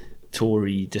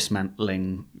Tory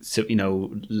dismantling,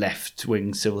 left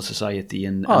wing civil society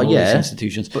and all these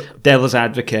institutions. But devil's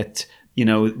advocate,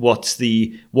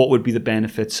 what would be the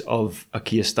benefits of a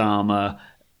Keir Starmer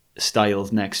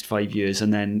styled next 5 years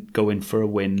and then going for a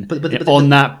win on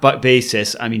that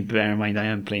basis? I mean, bear in mind I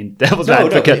am playing devil's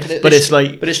advocate, but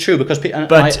it's true because I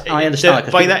understand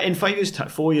in 5 years,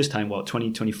 4 years time,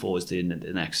 2024 is the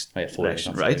next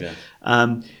election, right?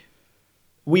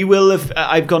 We will have.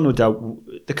 I've got no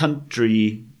doubt the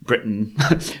country, Britain,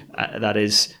 that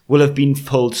is, will have been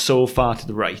pulled so far to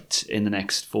the right in the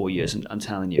next 4 years. And I'm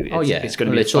telling you, it's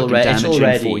going to be fucking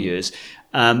damaging 4 years.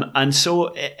 And so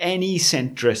any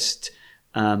centrist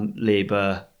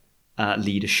Labour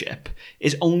leadership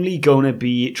is only going to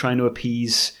be trying to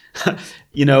appease, that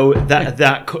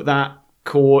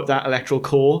electoral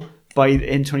core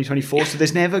in 2024. So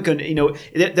there's never going to,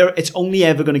 it's only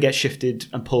ever going to get shifted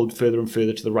and pulled further and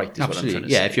further to the right. Is Absolutely. What I'm trying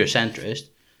to say. If you're a centrist.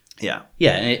 Yeah.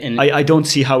 Yeah. And I don't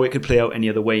see how it could play out any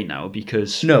other way now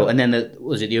because... No, and then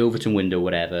the Overton window,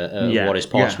 whatever, what is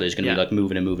possible is going to be like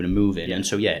moving and moving and moving. Yeah. And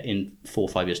so, in 4 or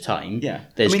 5 years' time,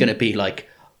 there's going to be like...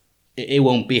 It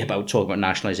won't be about talking about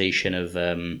nationalisation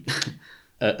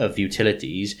of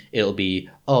utilities. It'll be,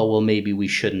 maybe we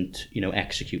shouldn't,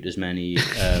 execute as many...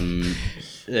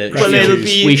 there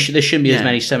shouldn't be as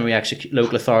many summary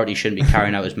local authorities shouldn't be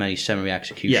carrying out as many summary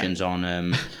executions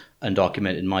on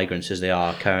undocumented migrants as they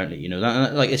are currently.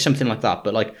 Like it's something like that.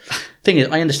 But like, thing is,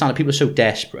 I understand that people are so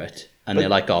desperate and they're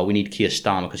like, we need Keir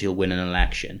Starmer because he'll win an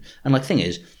election. And like, thing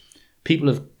is, people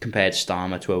have compared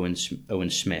Starmer to Owen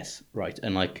Smith, right?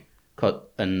 And like,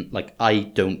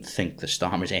 I don't think that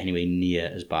Starmer is anywhere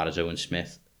near as bad as Owen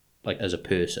Smith, like as a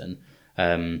person.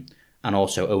 And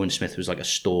also, Owen Smith was like a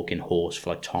stalking horse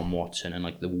for like Tom Watson and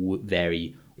like the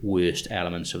very worst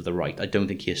elements of the right. I don't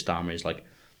think Keir Starmer is like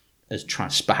as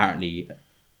transparently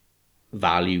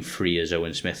value-free as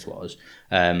Owen Smith was,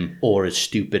 or as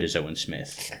stupid as Owen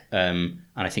Smith. And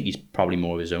I think he's probably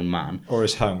more of his own man. Or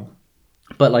as hung.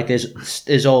 But like,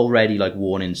 there's already like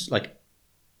warnings. Like,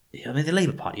 I mean, the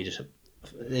Labour Party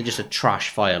they're just a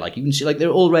trash fire. Like you can see, like there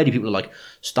are already people who are like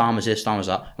Starmer's this, Starmer's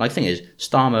that. And like the thing is,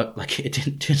 Starmer, like it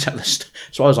didn't turn out.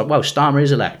 So I was like, wow, Starmer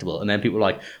is electable. And then people were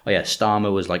like,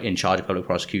 Starmer was like in charge of public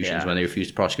prosecutions when they refused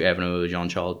to prosecute everyone over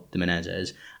Jean-Charles de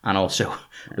Menezes, and also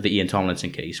with the Ian Tomlinson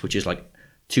case, which is like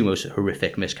two most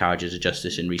horrific miscarriages of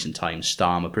justice in recent times.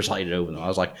 Starmer presided over them. I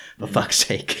was like, for fuck's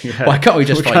sake, why can't we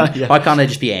just why can't there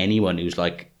just be anyone who's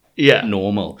like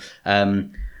normal?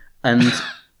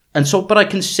 And so, but I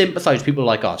can sympathise with people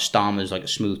like, Starmer's like a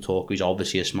smooth talker. He's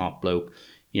obviously a smart bloke.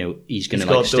 He's going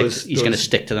to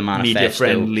stick to the manifesto.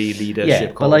 Media-friendly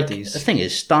leadership qualities. But like, the thing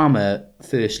is, Starmer,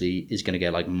 firstly, is going to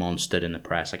get like monstered in the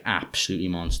press, like absolutely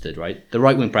monstered, right? The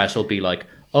right-wing press will be like,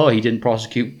 he didn't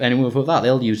prosecute anyone for that.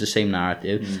 They'll use the same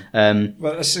narrative.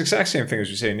 Well, it's the exact same thing as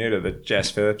we were saying earlier, that Jess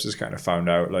Phillips has kind of found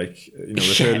out, like,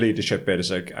 with her leadership bit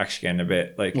is like actually getting a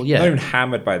bit, like, not even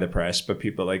hammered by the press, but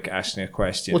people like asking her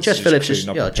questions. Well, Jess Phillips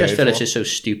is so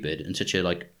stupid and such a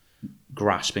like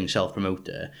grasping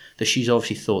self-promoter that she's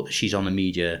obviously thought that she's on the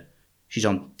media, she's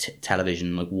on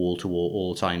television like wall to wall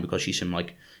all the time because she's some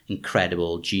like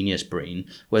incredible genius brain,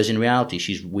 whereas in reality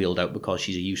she's wheeled out because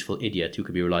she's a useful idiot who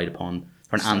could be relied upon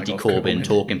for an anti-Corbyn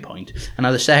talking point. And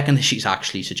now the second that she's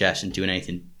actually suggesting doing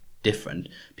anything different,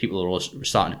 people are all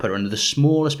starting to put her under the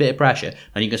smallest bit of pressure,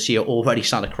 and you can see her already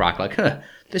starting to crack like,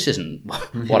 this isn't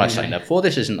what I signed up for.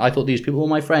 This isn't. I thought these people were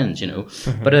my friends,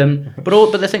 But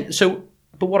the thing. So,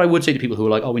 but what I would say to people who are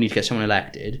like, we need to get someone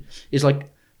elected, is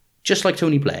like, just like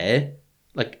Tony Blair,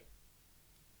 like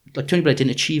Tony Blair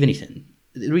didn't achieve anything.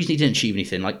 The reason he didn't achieve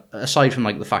anything, like aside from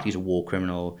like the fact he's a war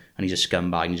criminal and he's a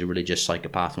scumbag and he's a religious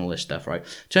psychopath and all this stuff, right?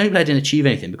 Tony Blair didn't achieve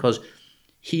anything because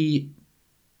he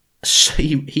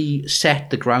set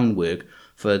the groundwork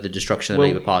for the destruction of the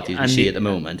Labour Party as we see at the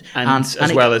moment, and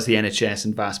as well as the NHS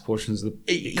and vast portions of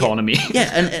the economy.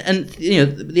 And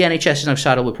the NHS is now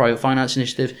saddled with private finance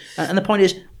initiative, and the point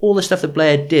is, all the stuff that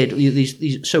Blair did,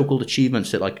 these so-called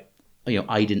achievements that like,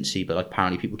 I didn't see, but like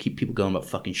apparently people going about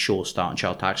fucking Sure Start and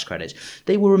child tax credits,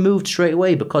 they were removed straight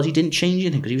away because he didn't change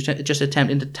anything, because he was just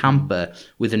attempting to tamper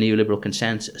with the neoliberal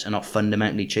consensus and not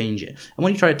fundamentally change it. And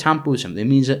when you try to tamper with something, it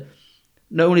means that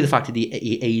not only the fact that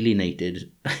he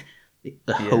alienated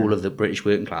the whole of the British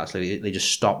working class, like they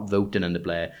just stopped voting under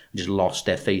Blair and just lost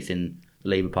their faith in the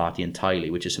Labour Party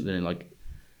entirely, which is something like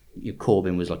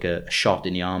Corbyn was like a shot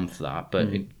in the arm for that, but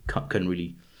it couldn't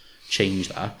really change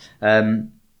that.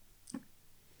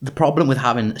 The problem with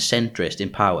having a centrist in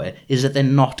power is that they're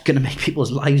not going to make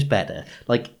people's lives better.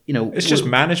 Like, you know, It's just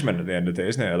management at the end of the day,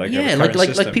 isn't it? Like, yeah, of a current like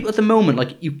system. people at the moment,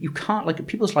 like you can't, like,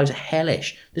 people's lives are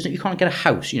hellish. You can't get a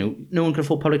house. You know, no one can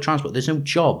afford public transport. There's no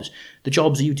jobs. The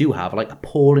jobs that you do have are like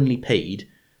appallingly paid,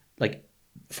 like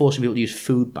forcing people to use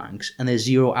food banks, and there's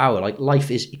 0 hour. Like,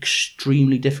 life is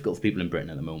extremely difficult for people in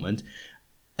Britain at the moment.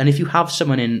 And if you have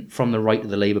someone in from the right of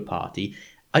the Labour Party,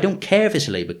 I don't care if it's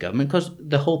a Labour government, because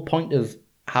the whole point of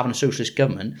having a socialist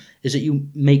government is that you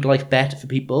make life better for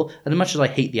people. And as much as I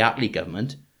hate the Attlee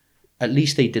government, at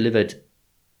least they delivered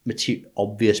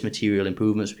obvious material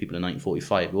improvements for people in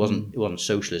 1945. It wasn't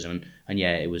socialism, and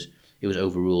yeah, it was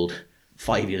overruled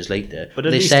 5 years later. But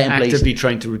at they least set in place, actively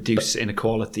trying to reduce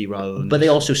inequality rather than... but they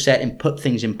also put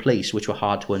things in place which were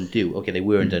hard to undo. Okay, they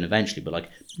weren't done eventually, but like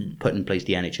putting in place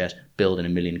the NHS, building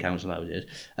 1 million council houses.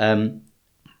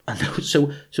 And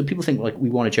so people think like we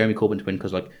wanted Jeremy Corbyn to win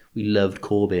because like we loved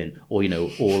Corbyn, or, you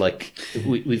know, or like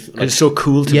we've like, it's so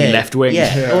cool to be left wing.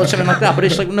 yeah, or something like that. But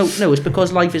it's like no, it's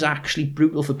because life is actually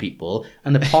brutal for people,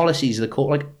 and the policies of the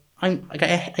court. Like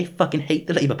I fucking hate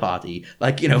the Labour Party.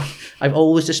 Like, you know, I've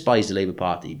always despised the Labour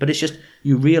Party, but it's just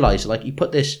you realise like you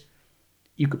could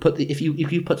put if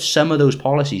you put some of those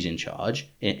policies in charge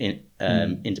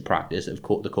into practice of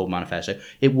the Corbyn Manifesto,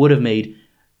 it would have made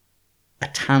a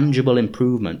tangible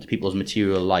improvement to people's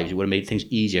material lives. It would have made things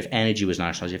easier if energy was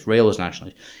nationalised, if rail was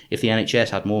nationalised, if the NHS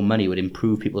had more money. It would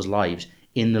improve people's lives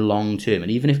in the long term.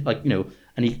 And even if, like, you know,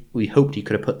 we hoped he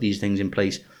could have put these things in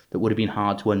place that would have been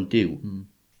hard to undo.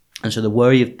 And so the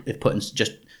worry of putting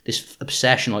just this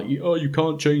obsession, like, oh, you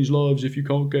can't change lives if you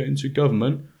can't get into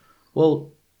government.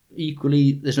 Well,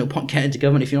 equally, there's no point getting into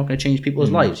government if you're not going to change people's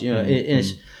lives. You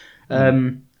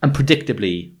know, and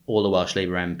predictably, all the Welsh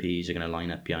Labour MPs are going to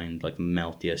line up behind like the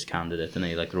meltiest candidate, and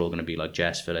they're all going to be like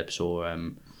Jess Phillips or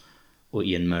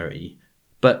Ian Murray.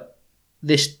 But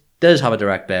this does have a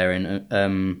direct bearing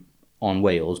on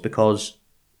Wales, because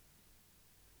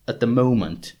at the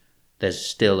moment there's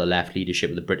still a left leadership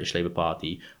of the British Labour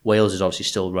Party. Wales is obviously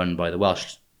still run by the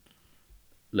Welsh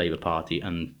Labour Party,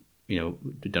 and, you know,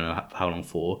 we don't know how long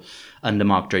for, under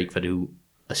Mark Drakeford, who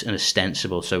is an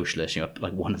ostensible socialist, you know,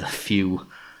 like one of the few.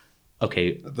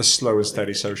 Okay, the slow and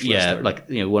steady socialist. Yeah, like,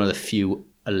 you know, one of the few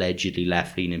allegedly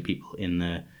left-leaning people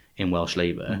in Welsh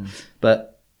Labour.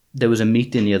 But there was a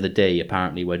meeting the other day,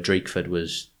 apparently, where Drakeford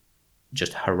was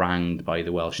just harangued by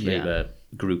the Welsh Labour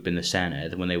group in the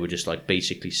Senedd, when they were just like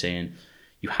basically saying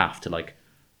you have to like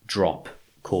drop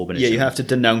Corbynism. Yeah, you have to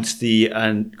denounce the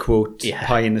quote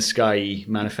pie in the sky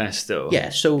manifesto. Yeah,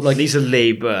 so like these are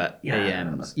Labour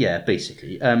AMs. Yeah,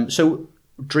 basically. So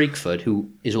Drakeford,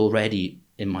 who is already,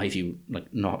 in my view,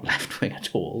 like not left wing at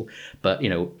all, but, you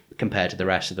know, compared to the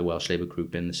rest of the Welsh Labour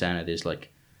group in the Senedd, is like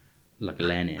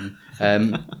Lenin.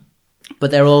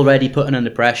 But they're already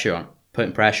putting pressure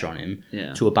on him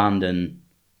to abandon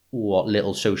what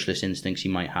little socialist instincts he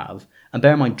might have. And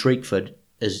bear in mind, Drakeford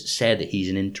has said that he's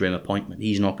an interim appointment.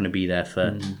 He's not going to be there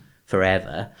for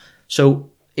forever.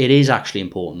 So it is actually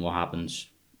important what happens.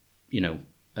 You know,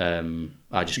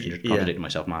 I just contradicted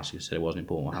myself massively. I said it wasn't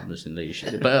important what happens in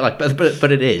leadership,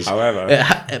 but it is. However,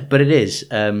 but it is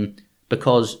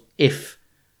because if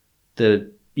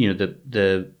the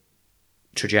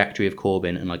trajectory of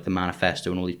Corbyn and like the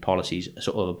manifesto and all these policies are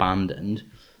sort of abandoned,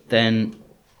 then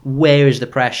where is the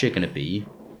pressure going to be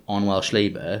on Welsh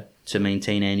Labour to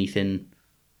maintain anything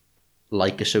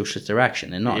like a socialist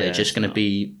direction? They're not. They're just going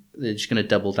to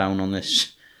double down on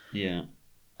this. Yeah,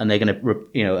 and they're going to,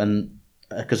 you know, and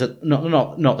because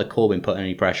not that Corbyn put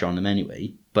any pressure on them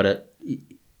anyway, but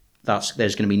there's going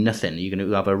to be nothing. You're going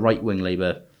to have a right wing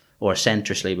Labour or a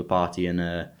centrist Labour Party in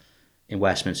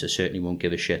Westminster. Certainly won't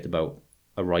give a shit about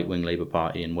a right wing Labour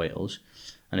Party in Wales,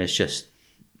 and it's just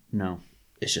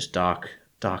dark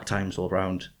times all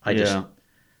around.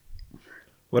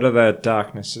 What other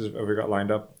darknesses have we got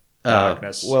lined up?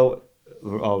 Darkness. Well,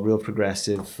 real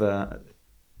progressive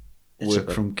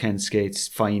work from Ken Skates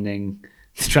fining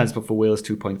the Transport for Wales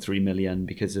 2.3 million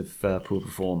because of poor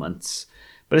performance.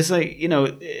 But it's like, you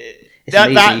know,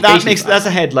 that's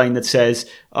a headline that says,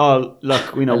 "Oh,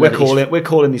 look, you know, we're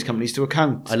calling these companies to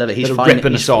account." I love it. He's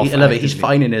ripping us off. I love it. He's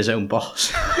fining his own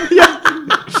boss.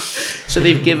 So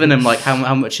they've given him like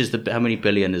how many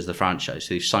billion is the franchise?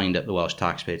 So they've signed up the Welsh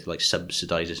taxpayer to like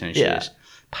subsidise essentially this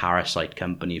parasite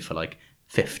company for like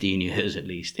 15 years at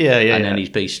least. And then he's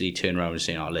basically turned around and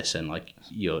saying, "Oh, listen, like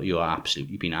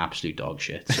you've been absolute dog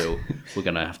shit. So we're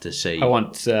gonna have to say I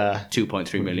want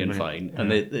 2.3 million fine,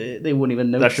 and they wouldn't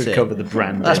even notice that should it. cover the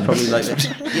brand. That's probably like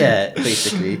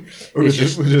basically. We'll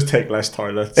just take less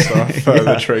toilets off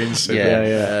the trains.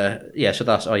 Yeah. So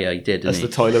that's he did. That's the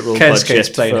didn't toilet roll Ken budget Skates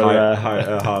playing for,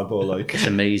 hardball like. It's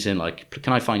amazing. Like,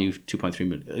 can I fine you 2.3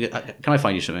 million? Can I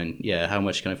fine you something? Yeah. How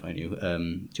much can I fine you?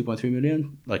 2.3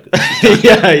 million. Like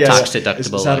tax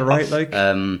deductible. Is that right? Like,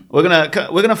 we're gonna.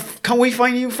 Can we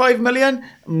fine you 5 million?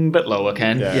 Bit lower,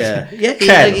 Ken. Yeah.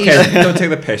 Ken, don't take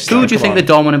the piss. Who now, do you come think on. the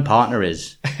dominant partner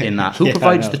is in that? Who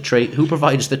provides I know. Who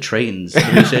provides the trains,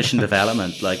 the research and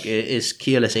development? Like, it's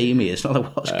Keyless Amy. It's not the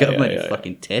Welsh government. You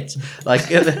fucking tits. Like,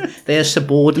 they are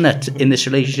subordinate in this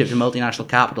relationship to multinational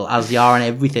capital, as they are in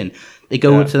everything. They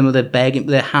go to them with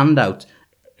their hand out.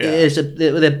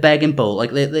 They're begging bowl.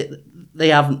 Like, they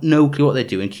have no clue what they're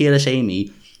doing. Keyless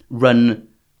Amy run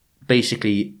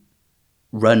the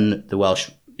Welsh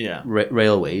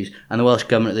railways, and the Welsh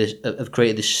government have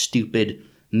created this stupid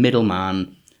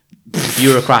middleman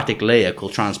bureaucratic layer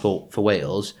called Transport for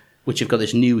Wales, which have got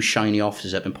this new shiny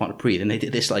offices up in Pontypridd, and they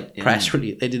did this press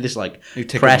release. They did this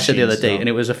presser the other day, and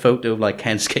it was a photo of like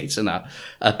Ken Skates and that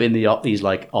up in these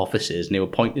like offices, and they were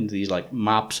pointing to these like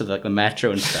maps of like the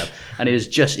metro and stuff, and it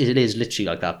is literally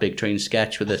like that Big Train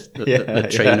sketch with the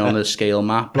train on the scale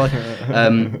map, like,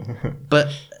 but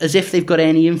as if they've got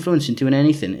any influence into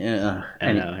anything.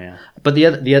 I know, yeah. But the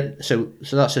other so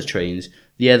that's the trains.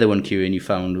 The other one, Kieran, you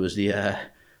found was the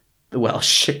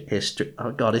Welsh history.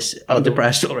 Oh God, I'm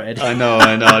depressed already. I know.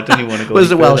 I don't even want to go. Was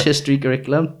the any Welsh further. history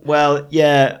curriculum? Well,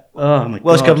 yeah. Oh my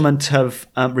Welsh God. government have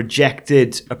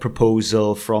rejected a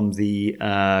proposal from the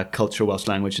Cultural Welsh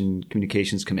Language and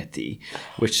Communications Committee,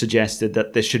 which suggested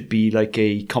that there should be like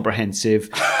a comprehensive,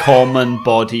 common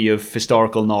body of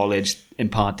historical knowledge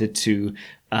imparted to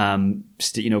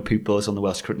pupils on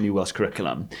the new Welsh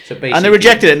curriculum. So and they basically-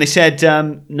 rejected it, and they said,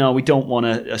 no, we don't want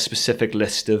a specific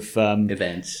list of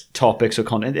Events. topics or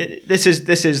content. This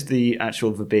is the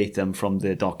actual verbatim from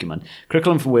the document.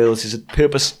 Curriculum for Wales is a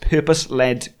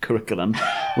purpose-led curriculum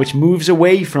which moves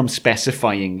away from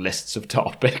specifying lists of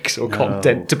topics or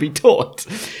content to be taught.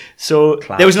 So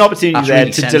there was an opportunity That's there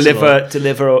really to sensible.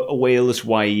 deliver a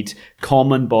Wales-wide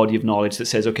common body of knowledge that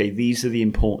says, okay, these are the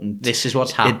important This is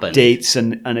what's happened. dates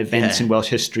and events in Welsh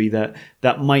history that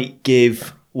might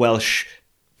give Welsh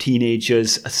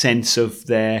teenagers a sense of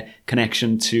their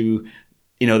connection to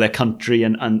their country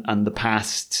and the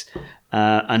past,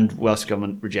 and Welsh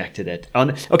government rejected it.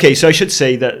 Okay, so I should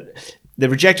say that they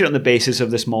rejected it on the basis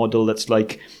of this model that's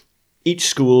like each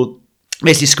school.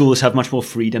 Basically, schools have much more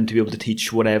freedom to be able to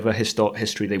teach whatever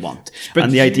history they want. But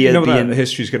and the idea you know being, what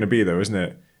history's going to be, though, isn't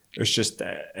it? It's just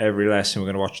every lesson we're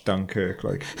going to watch Dunkirk,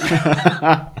 like.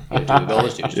 We've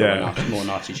always do. More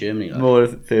Nazi Germany. Like. more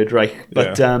Third Reich.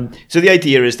 But so the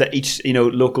idea is that each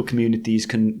local communities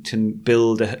can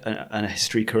build a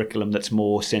history curriculum that's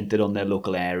more centered on their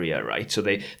local area, right? So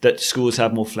that schools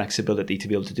have more flexibility to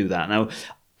be able to do that. Now,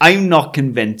 I'm not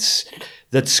convinced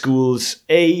that schools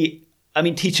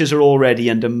teachers are already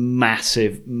under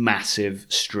massive, massive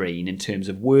strain in terms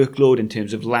of workload, in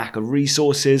terms of lack of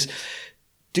resources.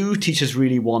 Do teachers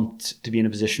really want to be in a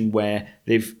position where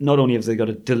they've not only have they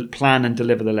got to plan and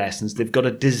deliver the lessons, they've got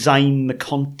to design the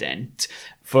content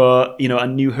for a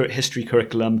new history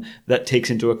curriculum that takes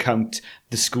into account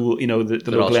the school, the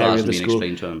local area of the school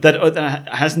that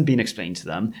hasn't been explained to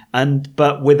them,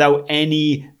 but without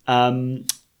any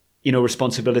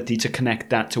responsibility to connect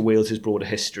that to Wales's broader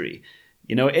history.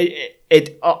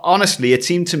 It honestly, it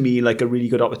seemed to me like a really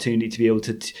good opportunity to be able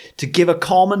to give a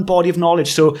common body of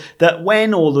knowledge, so that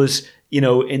when all those,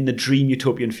 in the dream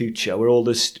utopian future, where all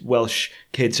those Welsh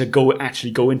kids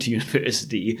actually go into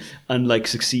university and like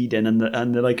succeed in, and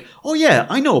they're like, oh yeah,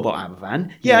 I know about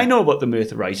Aberfan. Yeah, I know about the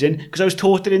Merthyr Rising because I was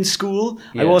taught it in school.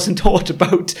 Yeah. I wasn't taught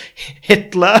about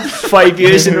Hitler 5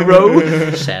 years in a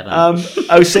row. 7.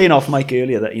 I was saying off mic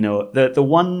earlier that the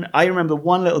one I remember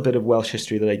one little bit of Welsh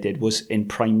history that I did was in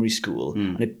primary school,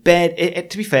 and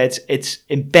to be fair, it's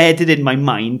embedded in my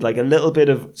mind like a little bit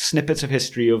of snippets of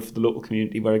history of the local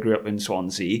community where I grew up in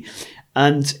Swansea,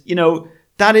 and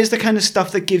that is the kind of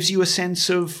stuff that gives you a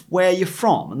sense of where you're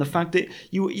from, and the fact that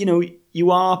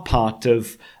you are part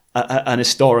of an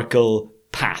historical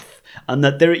path, and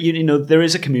that there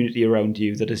is a community around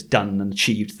you that has done and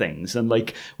achieved things, and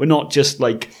like we're not just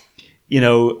like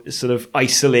sort of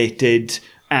isolated,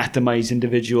 atomized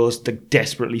individuals that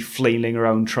desperately flailing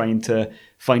around trying to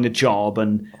find a job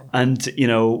and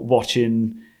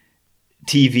watching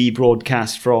TV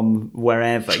broadcast from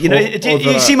wherever. You know, Or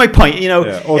you see my point. You know,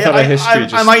 Yeah, or that a history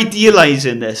I'm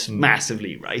idealising this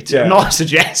massively, right? Yeah. I'm not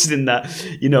suggesting that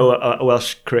a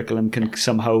Welsh curriculum can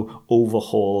somehow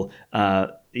overhaul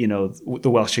the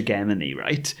Welsh hegemony,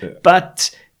 right? Yeah. But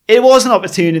it was an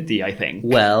opportunity, I think.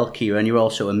 Well, Kieran, you're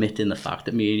also omitting the fact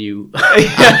that me and you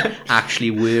actually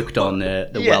worked on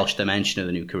the Welsh dimension of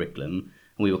the new curriculum,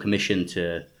 and we were commissioned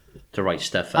to write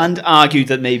stuff up. And argued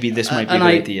that maybe this might be a good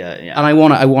idea. Yeah. And I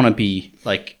want to be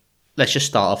like, let's just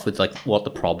start off with like what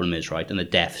the problem is, right, and the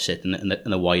deficit and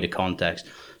the wider context.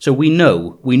 So we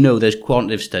know there's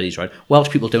quantitative studies, right? Welsh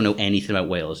people don't know anything about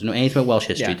Wales, don't know anything about Welsh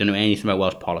history, don't know anything about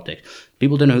Welsh politics.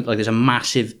 People don't know, like, there's a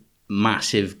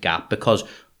massive gap because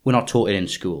we're not taught it in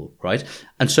school, right?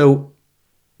 And so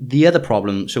the other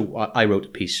problem, so I wrote a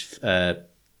piece, so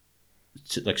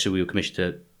we were commissioned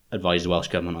to advise the Welsh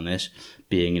government on this,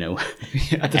 being,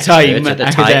 at the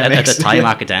time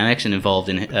academics, and involved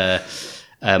in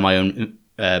my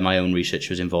own research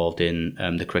was involved in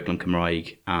the curriculum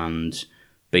Cymraeg and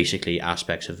basically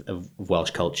aspects of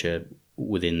Welsh culture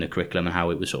within the curriculum and how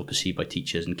it was sort of perceived by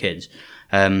teachers and kids.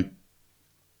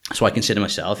 So I consider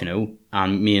myself,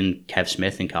 and me and Kev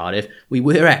Smith in Cardiff, we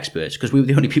were experts because we were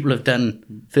the only people who've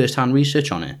done first-hand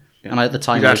research on it. Yeah. And at the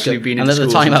time, I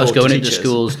was going into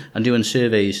schools and doing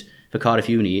surveys for Cardiff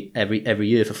Uni every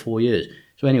year for 4 years.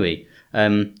 So anyway,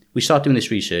 we start doing this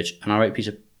research, and I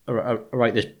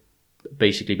write this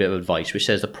basically bit of advice, which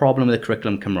says the problem with the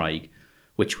curriculum Cymraeg,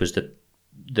 which was the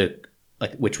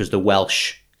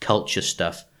Welsh culture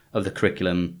stuff of the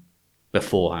curriculum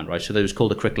beforehand, right? So that was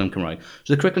called the curriculum Cymraeg.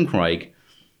 So the curriculum Cymraeg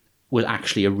was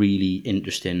actually a really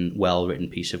interesting, well-written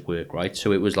piece of work, right?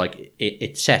 So it was like,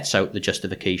 it sets out the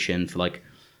justification for like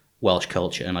Welsh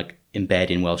culture and like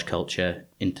embedding Welsh culture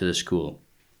into the school.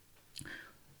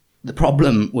 The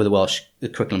problem with the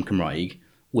curriculum Cymraeg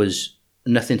was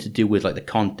nothing to do with like the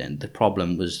content. The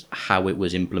problem was how it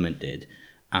was implemented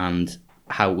and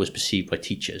how it was perceived by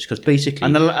teachers. Because basically...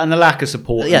 And the lack of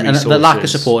support and resources. And the lack of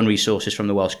support and resources from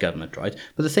the Welsh government, right?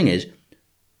 But the thing is,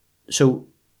 so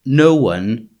no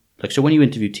one... Like, so when you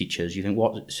interview teachers, you think,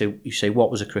 you say, what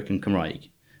was a curriculum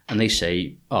Cymraeg? And they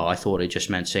say, oh, I thought it just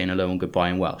meant saying hello and goodbye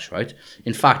in Welsh, right?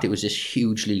 In fact, it was this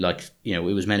hugely, like, it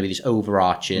was meant to be this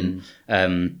overarching,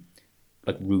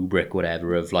 like, rubric,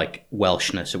 whatever, of, like,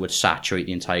 Welshness that would saturate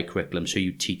the entire curriculum. So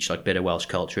you teach, like, a bit of Welsh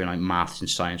culture and, like, maths and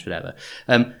science, whatever.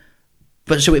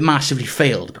 But so it massively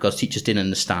failed because teachers didn't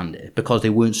understand it, because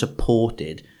they weren't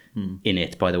supported in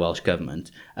it by the Welsh government.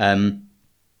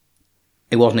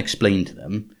 It wasn't explained to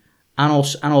them. And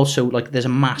also, like, there's a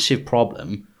massive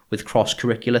problem with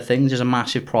cross-curricular things. There's a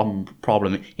massive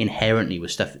problem inherently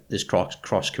with stuff that's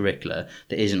cross-curricular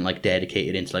that isn't, like,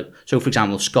 dedicated into, like... So, for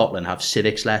example, Scotland have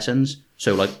civics lessons.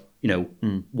 So, like,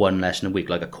 one lesson a week,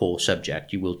 like a core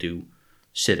subject, you will do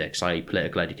civics, i.e.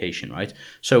 political education, right?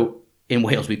 So, in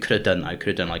Wales, we could have done that. We could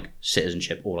have done, like,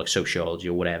 citizenship or, like, sociology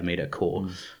or whatever, made it a core.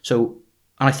 So,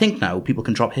 and I think now people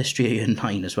can drop history at year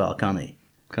 9 as well, can't they?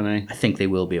 Can they? I think they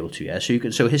will be able to. Yeah.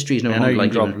 So history is no longer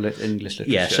like English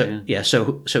literature. So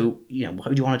why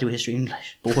would you want to do history in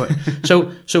English?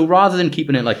 So rather than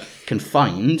keeping it like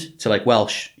confined to like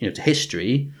Welsh, to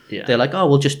history, they're like, oh,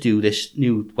 we'll just do this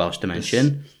new Welsh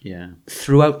dimension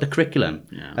throughout the curriculum.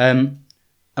 Yeah.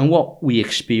 And what we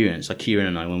experienced, like Kieran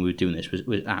and I, when we were doing this, was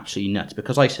absolutely nuts,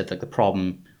 because I said, like, the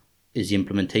problem is the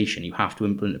implementation. You have to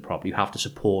implement it properly. You have to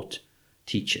support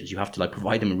teachers. You have to, like,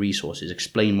 provide them with resources,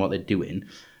 explain what they're doing.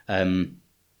 And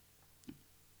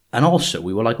also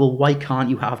we were like, well, why can't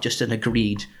you have just an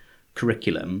agreed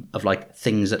curriculum of, like,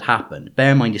 things that happened?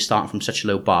 Bear in mind, you're starting from such a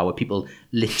low bar where people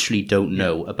literally don't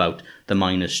know about the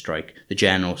miners' strike, the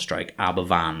general strike,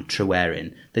 Aberfan,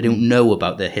 Tryweryn. They don't know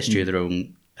about the history of their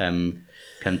own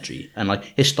country. And,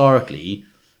 like, historically,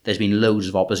 there's been loads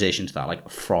of opposition to that, like,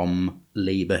 from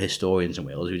Labour historians in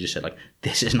Wales who just said, like,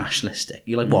 this is nationalistic.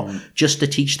 You're like, what? Just to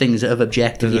teach things that have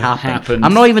objectively happened?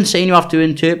 I'm not even saying you have to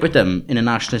interpret them in a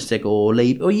nationalistic or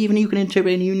Labour, or even you can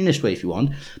interpret it in a unionist way if you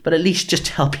want, but at least just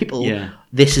tell people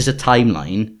this is a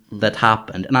timeline that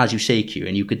happened. And as you say,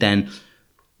 Kieran, you could then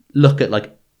look at,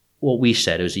 like, what we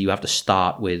said is that you have to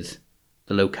start with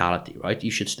the locality, right?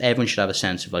 Everyone should have a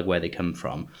sense of, like, where they come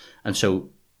from. And so,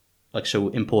 like, so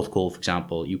in Porthcawl, for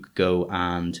example, you could go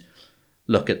and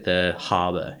look at the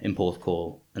harbour in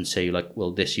Porthcawl and say, like,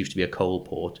 well, this used to be a coal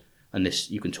port, and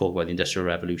this, you can talk about the Industrial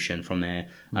Revolution from there.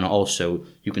 And also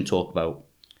you can talk about,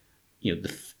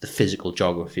 the physical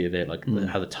geography of it, like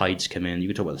how the tides come in. You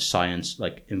can talk about the science,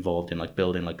 like, involved in, like,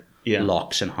 building, like,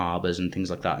 locks and harbours and things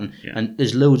like that. And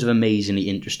there's loads of amazingly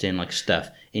interesting, like, stuff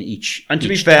in each. And to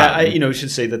be fair, I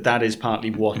should say that is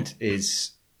partly what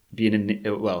is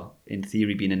in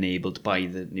theory, being enabled by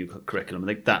the new curriculum.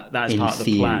 Like that is In part of the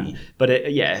theory. plan. But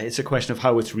it's a question of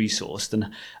how it's resourced,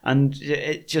 and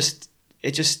it just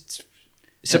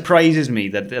surprises me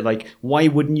that they're like, why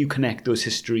wouldn't you connect those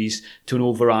histories to an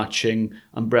overarching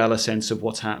umbrella sense of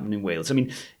what's happening in Wales? I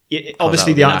mean,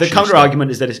 obviously that would be the counter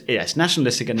argument is that it's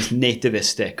nationalistic and it's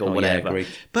nativistic or yeah, whatever. agree.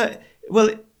 But well.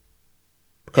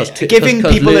 Because Giving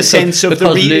people a sense of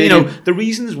learning- the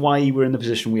reasons why we're in the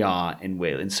position we are in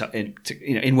Wales,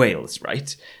 in Wales,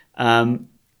 right,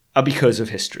 are because of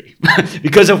history,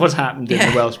 because of what's happened in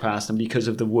the Welsh past, and because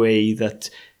of the way that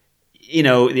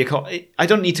I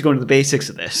don't need to go into the basics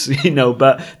of this,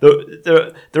 but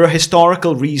there are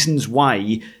historical reasons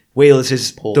why Wales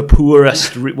is the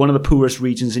poorest, one of the poorest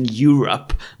regions in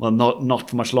Europe. Well, not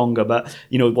for much longer, but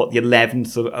the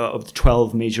 11th of the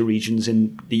 12 major regions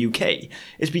in the UK.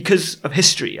 It's because of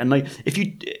history, and like if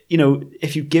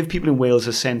you give people in Wales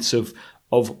a sense of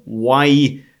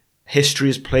why history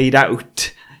is played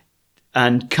out,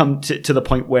 and come to the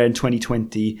point where in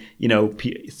 2020,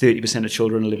 30% of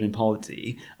children are living in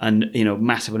poverty and,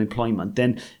 massive unemployment,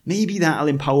 then maybe that'll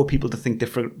empower people to think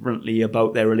differently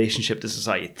about their relationship to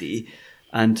society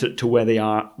and to where they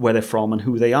are, where they're from and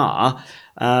who they are.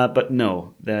 But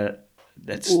no,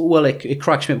 that's... Well, it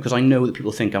cracks me up because I know that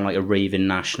people think I'm like a raving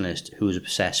nationalist who is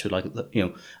obsessed with and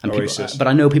people, but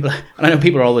I know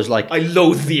people are always like, I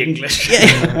loathe the English.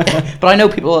 But I know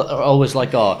people are always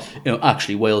like,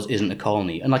 actually Wales isn't a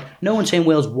colony, and like no one's saying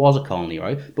Wales was a colony,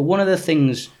 right? But one of the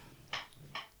things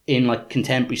in like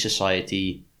contemporary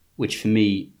society, which for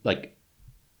me like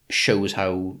shows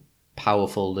how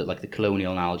powerful that like the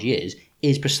colonial analogy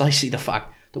is precisely the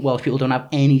fact that Welsh people don't have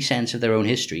any sense of their own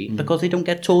history because they don't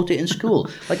get taught it in school.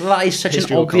 Like that is such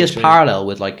an obvious parallel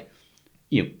with like,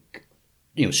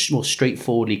 more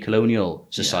straightforwardly colonial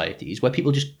societies where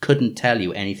people just couldn't tell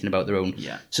you anything about their own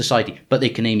society, but they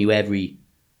can name you every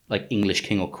like English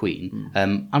king or queen.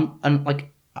 And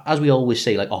like as we always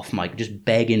say, like off mic, just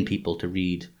begging people to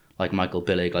read like Michael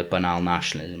Billig, like Banal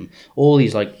Nationalism, all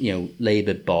these like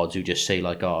Labour bods who just say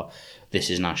like, this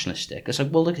is nationalistic. It's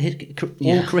like, well, look,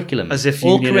 all curriculum, as if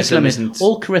all unionism isn't.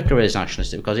 All curricula is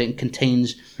nationalistic because it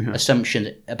contains assumptions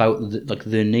about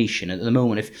the nation at the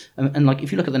moment.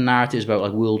 If you look at the narratives about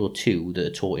like World War II that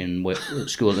are taught in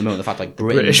school at the moment, the fact like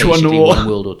Britain basically won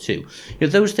World War II,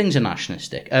 those things are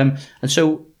nationalistic. And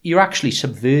so you're actually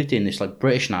subverting this like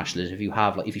British nationalism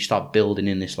if you start building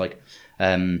in this like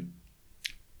a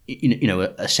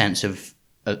sense of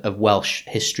Welsh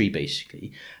history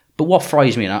basically. But what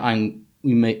fries me, and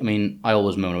I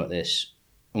always moan about this,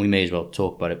 and we may as well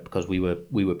talk about it because we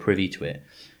were privy to it.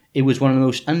 It was one of the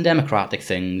most undemocratic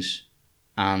things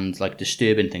and like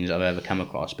disturbing things I've ever come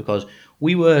across because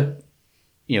we were,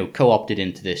 co-opted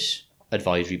into this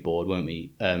advisory board, weren't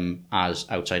we? As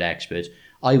outside experts,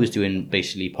 I was doing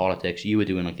basically politics. You were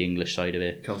doing like the English side of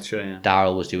it, culture. Yeah.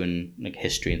 Darryl was doing like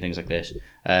history and things like this.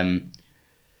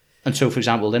 And so, for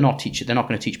example, they're not going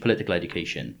to teach political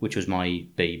education, which was my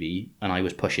baby, and I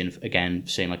was pushing again,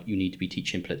 saying like you need to be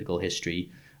teaching political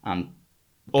history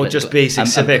or just basic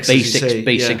civics,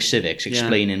 civics,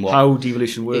 explaining how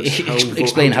devolution works,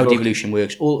 explain how devolution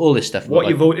works, all this stuff. What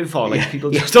you're voting for, like people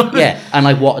just don't. And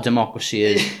like what a democracy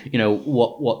is,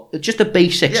 what just the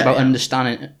basics about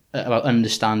understanding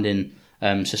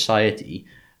society,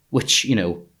 which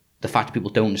the fact that people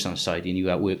don't understand society and you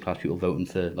got working class people voting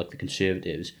for like the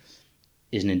Conservatives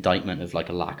is an indictment of like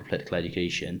a lack of political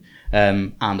education,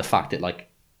 and the fact that like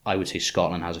I would say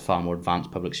Scotland has a far more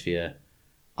advanced public sphere.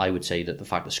 I would say that the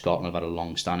fact that Scotland have had a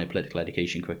long-standing political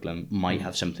education curriculum might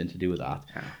have something to do with that.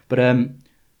 Yeah. But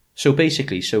so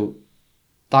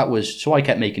I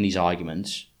kept making these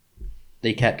arguments.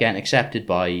 They kept getting accepted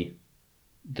by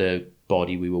the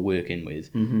body we were working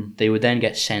with. Mm-hmm. They would then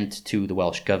get sent to the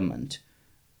Welsh government,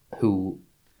 who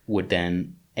would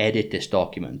then edit this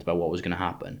document about what was going to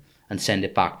happen and send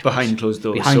it back to behind closed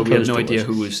doors. So we had no idea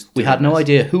who was. We had no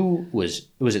idea who was.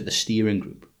 Was it the steering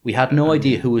group? We had no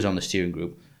idea who was on the steering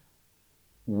group.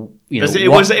 It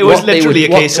was literally a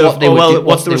case of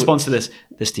what's the response to this?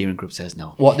 The steering group says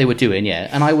no. What they were doing,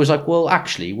 and I was like, well,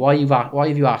 actually, why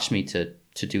have you asked me to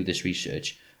do this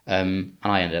research? And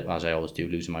I ended up, as I always do,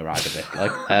 losing my rag a bit.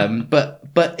 Like,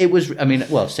 but it was. I mean,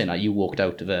 well, saying that, you walked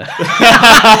out of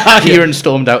Kieran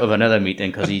stormed out of another meeting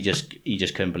because he just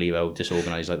couldn't believe how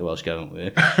disorganised like the Welsh government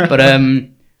were. But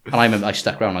and I remember I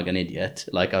stuck around like an idiot.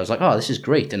 Like I was like, oh, this is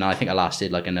great, and I think I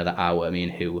lasted like another hour. Me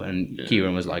and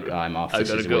Kieran was like, I'm off.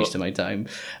 This is a waste of my time.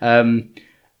 And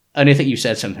I think you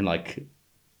said something like,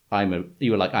 I'm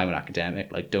an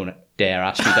academic. Like, don't dare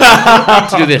ask me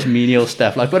to do this menial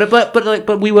stuff. Like,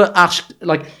 but we were asked.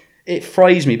 Like, it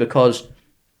fries me because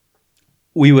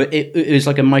it was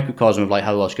like a microcosm of like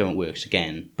how the Welsh government works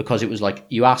again, because it was like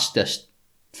you asked us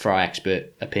for our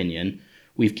expert opinion.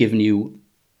 We've given you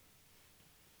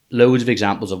loads of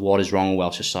examples of what is wrong with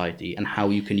Welsh society and how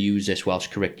you can use this Welsh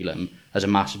curriculum as a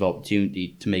massive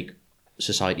opportunity to make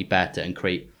society better and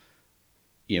create,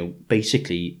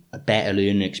 basically a better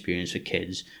learning experience for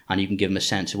kids, and you can give them a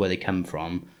sense of where they come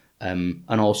from, and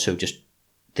also just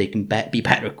they can be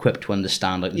better equipped to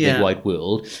understand like the big wide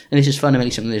world. And this is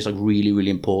fundamentally something that's like really,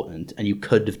 really important, and you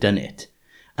could have done it.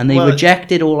 And they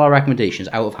rejected all our recommendations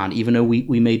out of hand, even though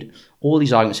we made all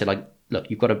these arguments, said like, look,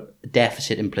 you've got a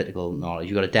deficit in political knowledge,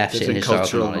 you've got a deficit in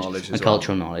historical knowledge and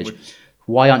cultural knowledge.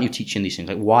 Why aren't you teaching these things?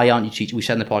 Like, why aren't you teaching? We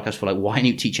said in the podcast for like, why aren't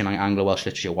you teaching like Anglo-Welsh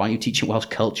literature? Why aren't you teaching Welsh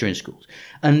culture in schools?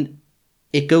 And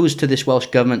it goes to this Welsh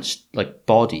government's like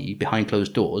body behind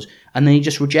closed doors, and they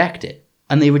just reject it.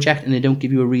 And they reject it, and they don't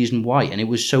give you a reason why. And it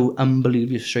was so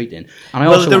unbelievably frustrating. And I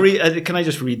also can I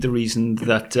just read the reason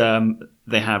that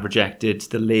they have rejected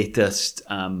the latest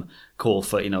call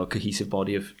for a cohesive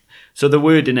body of. So the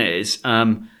word in it is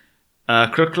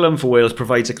curriculum for Wales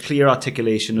provides a clear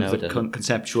articulation of the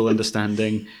conceptual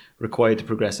understanding required to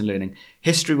progress in learning.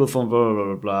 History will form blah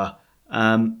blah blah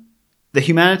blah. The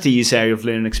humanities area of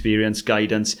learning experience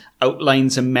guidance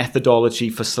outlines a methodology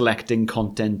for selecting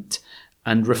content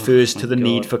and refers to the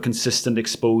need for consistent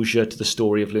exposure to the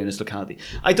story of learners' locality.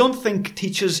 I don't think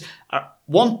teachers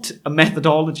want a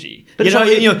methodology. But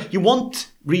you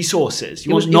want resources,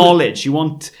 you want knowledge, you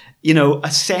want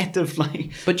a set of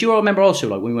like. But you all remember also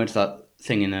like when we went to that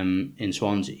thing in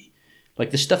Swansea,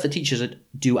 like the stuff that teachers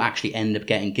do actually end up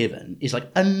getting given is like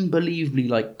unbelievably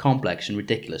like complex and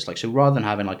ridiculous. Like, so rather than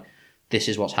having like this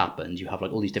is what's happened, you have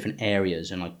like all these different areas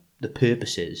and like the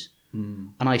purposes.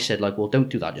 And I said, like, well, don't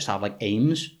do that. Just have like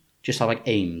aims. Just have like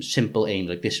aims, simple aims.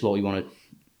 Like, this is what we want to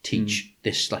teach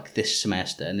this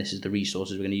semester, and this is the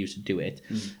resources we're going to use to do it.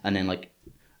 And then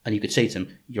and you could say to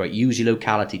them, you're right, use your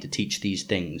locality to teach these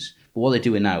things. But what they're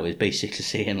doing now is basically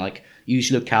saying like,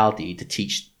 use your locality to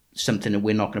teach something that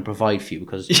we're not going to provide for you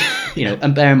because,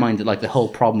 and bear in mind that like the whole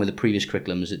problem with the previous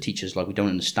curriculum is that teachers like we don't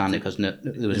understand it because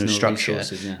there was no structure.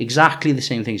 Exactly the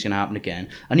same thing's going to happen again.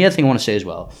 And the other thing I want to say as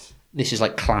well. This is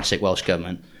like classic Welsh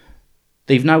government.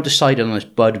 They've now decided on this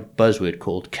buzzword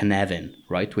called Cynefin,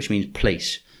 right? Which means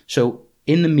place. So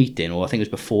in the meeting, or I think it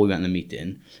was before we went in the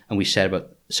meeting, and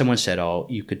someone said, oh,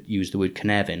 you could use the word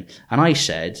Cynefin. And I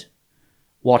said,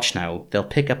 watch now, they'll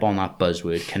pick up on that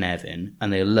buzzword Cynefin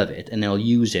and they'll love it and they'll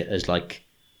use it as like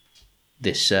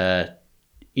this,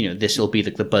 this will be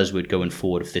the buzzword going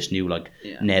forward of this new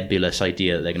nebulous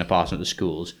idea that they're going to pass on to the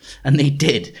schools. And they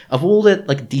did. Of all the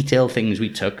like detailed things we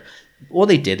took, what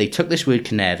they did, they took this word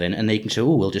Cynefin and they can say,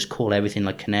 oh, we'll just call everything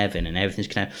like Cynefin and everything's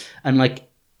Cynefin.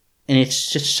 And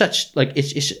it's just such like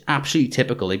it's absolutely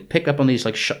typical. They pick up on these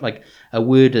like a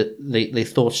word that they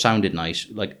thought sounded nice.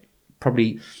 Like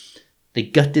probably they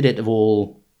gutted it of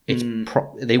all its.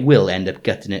 They will end up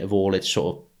gutting it of all its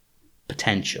sort of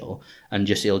potential, and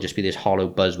it'll just be this hollow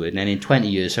buzzword. And then in 20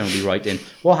 years, someone will be writing,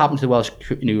 what happened to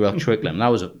the new Welsh curriculum? That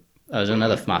was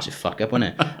another massive fuck up,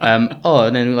 wasn't it?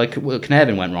 And then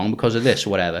Cynefin went wrong because of this or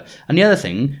whatever. And the other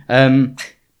thing,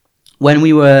 when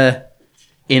we were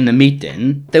in the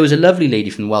meeting, there was a lovely lady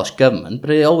from the Welsh government, but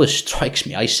it always strikes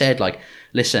me. I said like,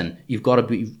 listen, you've got to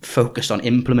be focused on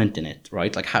implementing it,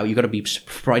 right? Like how you've got to be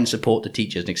providing support to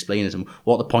teachers and explain to them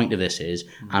what the point of this is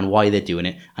and why they're doing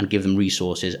it and give them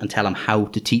resources and tell them how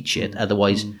to teach it.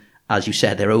 Otherwise, as you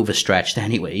said, they're overstretched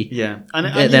anyway. Yeah.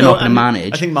 And they're not going to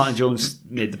manage. I think Martin Jones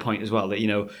made the point as well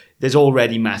that, there's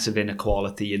already massive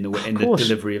inequality in the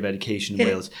delivery of education in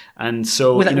Wales. And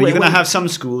so, you're going to have some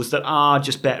schools that are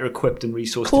just better equipped and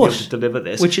resourced to be able to deliver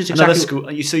this. Which is another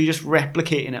exactly... school, so you're just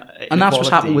replicating it. And that's what's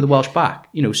happening with the Welsh Bac.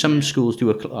 Some schools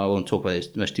do I won't talk about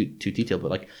this much too detailed,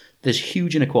 but like there's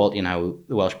huge inequality in how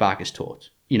the Welsh Bac is taught.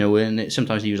 And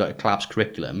sometimes they use like a collapsed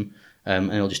curriculum,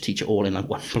 and they'll just teach it all in like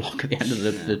one block at the end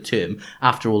of the term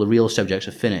after all the real subjects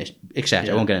are finished,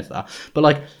 etc. I won't get into that. But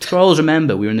like, so I always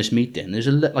remember we were in this meeting. There's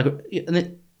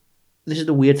this is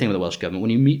the weird thing with the Welsh government. When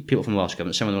you meet people from the Welsh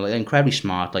government, some of them are like incredibly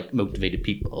smart, like motivated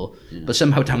people, but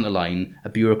somehow down the line, a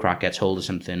bureaucrat gets hold of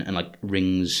something and like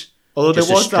rings. Although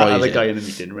there was that other guy in the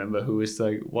meeting, remember, who was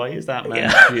like, "Why is that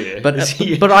man here?"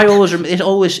 But I always it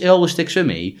always sticks with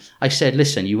me. I said,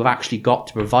 listen, you have actually got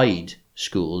to provide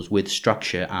schools with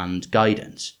structure and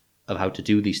guidance of how to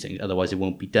do these things. Otherwise, it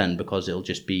won't be done because it'll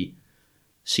just be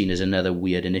seen as another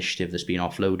weird initiative that's been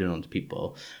offloaded onto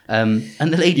people. And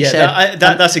the lady said...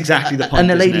 that's exactly the point, and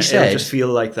the lady said... It'll just feel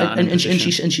like that. And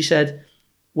she said,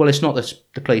 well, it's not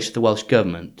the place of the Welsh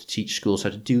government to teach schools how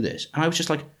to do this. And I was just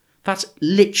like, That's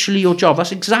literally your job.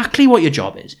 That's exactly what your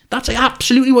job is. That's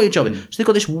absolutely what your job is. So they've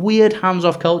got this weird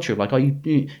hands-off culture of like,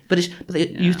 the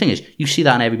thing is, you see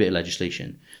that in every bit of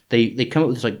legislation. They come up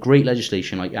with this like great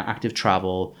legislation, like active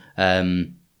travel,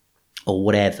 or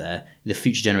whatever, the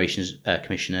Future Generations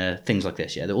Commissioner, things like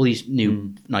this. Yeah, all these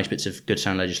new nice bits of good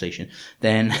sound legislation.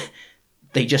 Then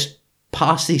they just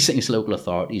pass these things to local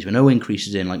authorities with no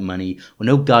increases in like money, with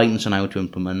no guidance on how to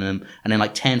implement them, and then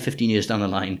like 10, 15 years down the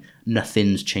line,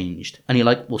 nothing's changed. And you're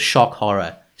like, well, shock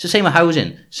horror. It's the same with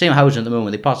housing. Same with housing at the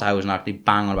moment. They pass the Housing Act, they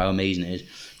bang on about how amazing it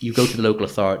is. You go to the local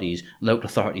authorities are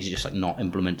just like not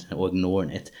implementing it or ignoring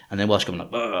it, and then Welsh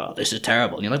Government like, oh, this is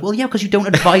terrible. And you're like, well, yeah, because you don't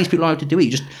advise people on how to do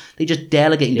it. They just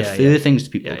delegate and defer things to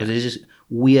people because there's this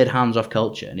weird hands-off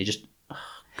culture, and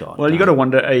God. Well, you got to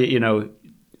wonder,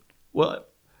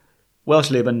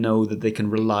 Welsh Labour know that they can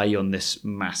rely on this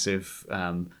massive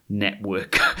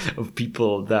network of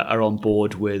people that are on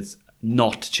board with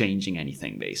not changing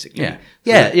anything, basically.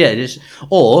 It is.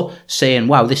 Or saying,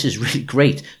 wow, this is really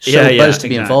great. Buzzed to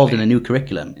be involved in a new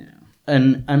curriculum. Yeah.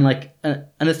 And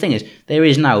the thing is, there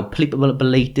is now people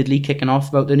belatedly kicking off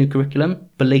about the new curriculum.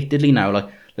 Belatedly now. Like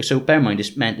so bear in mind,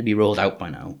 it's meant to be rolled out by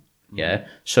now. Yeah.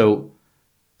 So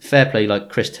fair play, like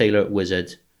Chris Taylor at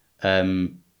Wizard,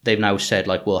 they've now said,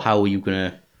 like, well, how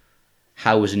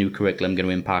is a new curriculum going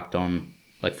to impact on,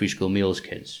 like, free school meals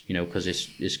kids? You know, because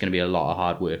it's going to be a lot of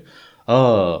hard work.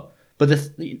 Oh, but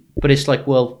it's like,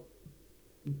 well,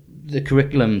 the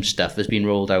curriculum stuff has been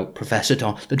rolled out,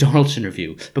 the Donaldson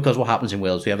Review, because what happens in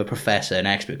Wales, we have a professor, an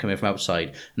expert coming from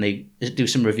outside, and they do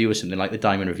some review or something like the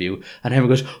Diamond Review, and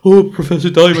everyone goes, oh,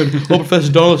 Professor Diamond, oh,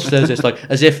 Professor Donaldson says this, like,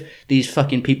 as if these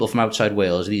fucking people from outside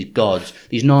Wales, these gods,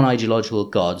 these non-ideological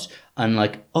gods, and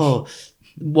like, oh,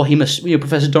 what he must,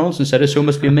 Professor Donaldson said it, so it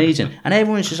must be amazing. And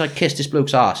everyone's just like kissed this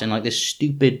bloke's ass in like this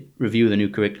stupid review of the new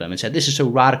curriculum and said, this is so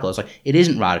radical. It's like, it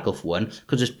isn't radical for one,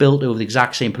 because it's built over the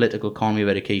exact same political economy of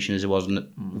education as it was,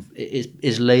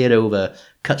 is layered over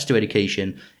cuts to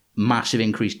education, massive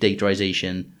increased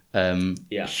dataization,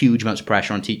 huge amounts of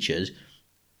pressure on teachers.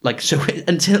 Like, so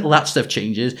until that stuff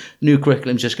changes, new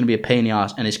curriculum's just going to be a pain in the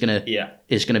ass, and it's going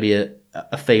to be a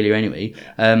failure anyway.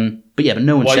 But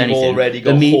no one said anything. You've already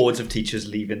got hordes of teachers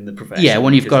leaving the profession. Yeah,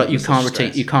 when you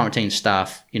can't retain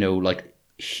staff, like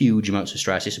huge amounts of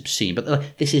stress. It's obscene.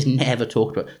 But this is never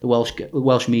talked about. The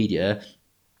Welsh media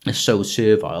is so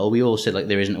servile. We all said like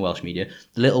there isn't a Welsh media.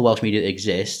 The little Welsh media that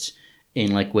exists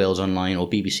in like Wales Online or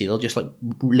BBC, they'll just like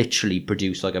literally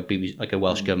produce like a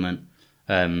Welsh government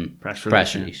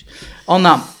press release. On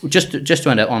that, just to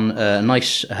end up on a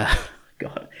nice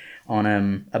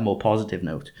on a more positive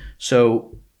note.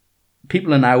 So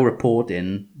people are now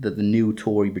reporting that the new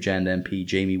Tory Bridgend MP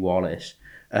Jamie Wallace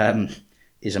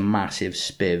is a massive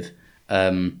spiv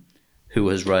who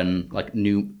has run like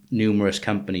numerous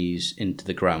companies into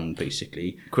the ground,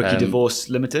 basically. Quickie Divorce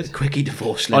Limited? Quickie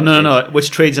Divorce Limited. Oh, no,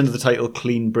 which trades under the title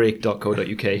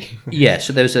cleanbreak.co.uk. Yeah,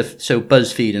 so there's so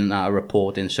BuzzFeed and that are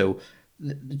reporting. So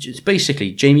it's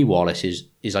basically Jamie Wallace is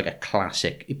like a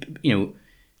classic,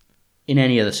 in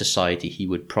any other society he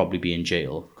would probably be in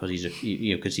jail because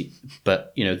because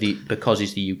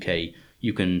he's the UK,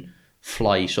 you can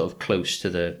fly sort of close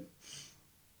to the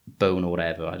bone or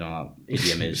whatever. I don't know what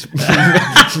idiom is.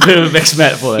 It's a bit of a mixed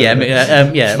metaphor.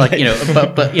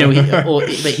 But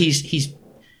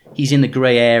he's in the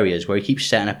grey areas where he keeps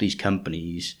setting up these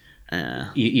companies.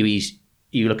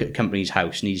 You look at Companies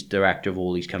House, and he's director of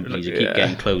all these companies that keep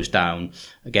getting closed down,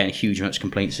 getting huge amounts of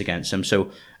complaints against them.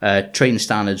 So Trading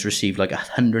Standards received like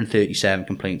 137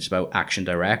 complaints about Action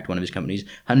Direct, one of his companies,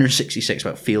 166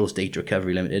 about Fields Data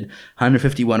Recovery Limited,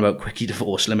 151 about Quickie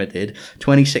Divorce Limited,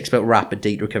 26 about Rapid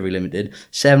Data Recovery Limited,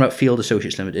 7 about Field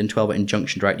Associates Limited, and 12 about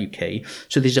Injunction Direct UK.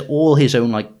 So these are all his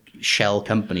own like shell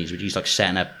companies, which he's like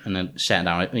setting up and then setting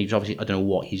down. And he's obviously, I don't know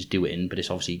what he's doing, but it's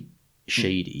obviously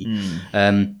shady.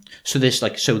 So this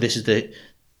is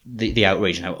the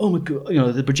outrage now. Oh my god,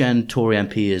 the Bridgend Tory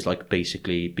MP is like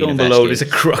basically being investigated. Is a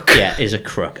crook. Yeah, is a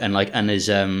crook, and is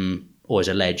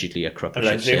allegedly a crook.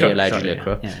 Allegedly a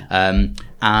crook. Yeah.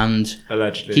 And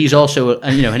allegedly he's also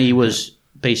and he was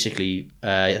basically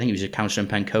I think he was a councillor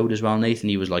in Pencode as well, Nathan.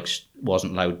 He was like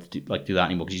wasn't allowed to do that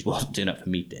anymore because he wasn't doing it for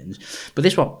meetings. But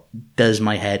this what does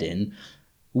my head in.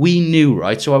 We knew,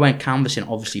 right? So I went canvassing,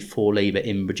 obviously, for Labour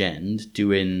in Bridgend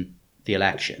during the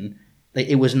election. Like,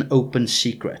 it was an open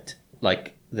secret,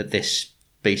 like that. This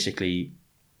basically,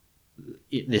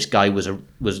 this guy was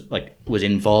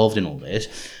involved in all this,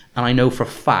 and I know for a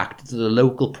fact that the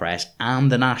local press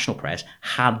and the national press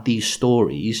had these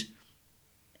stories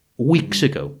weeks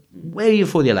ago, way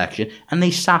before the election, and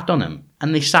they sat on them.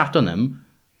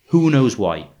 Who knows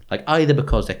why? like either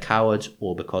because they're cowards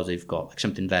or because they've got like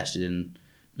something invested in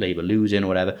Labour losing or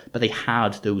whatever. But they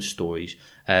had those stories,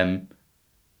 and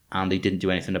they didn't do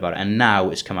anything about it. And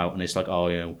now it's come out and it's like, oh,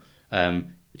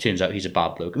 it turns out he's a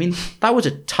bad bloke. I mean, that was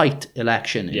a tight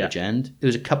election in the end. There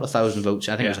was a couple of thousand votes.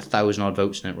 I think it was 1,000 odd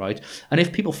votes in it, right? And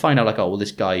if people find out like, oh, well,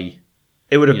 this guy.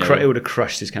 It would have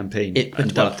crushed his campaign. I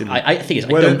think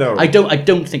I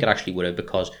don't think it actually would have,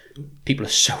 because people are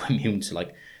so immune to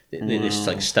like this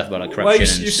like stuff about like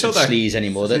corruption and sleaze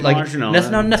anymore that like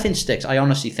nothing sticks. I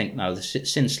honestly think now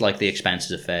since like the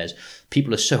expenses affairs,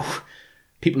 people are so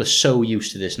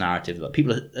used to this narrative that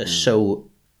people are so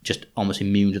just almost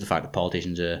immune to the fact that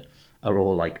politicians are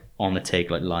all like on the take,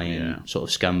 like lying sort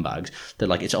of scumbags, that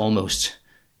like it's almost,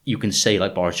 you can say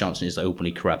like Boris Johnson is like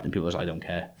openly corrupt and people are like, I don't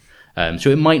care. So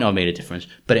it might not have made a difference,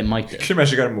 but it might. Can you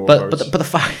imagine getting more votes? But the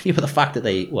fact that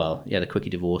they, the quickie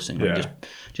divorcing,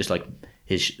 just like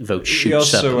his vote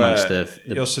shoots up amongst the 50-year-olds.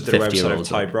 He also did a website of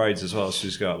Thai brides as well, so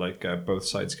he's got like both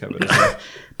sides covered as well.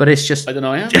 But it's just, I don't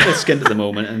know, I have a bit skint at the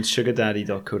moment, and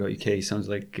sugardaddy.co.uk sounds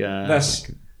like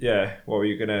what were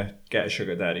you gonna get a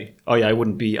sugar daddy? Oh yeah, I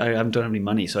wouldn't be. I don't have any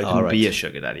money, so I couldn't be a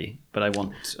sugar daddy. But I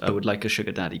would like a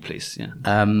sugar daddy, please. Yeah.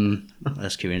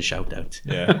 Let's give you a shout out.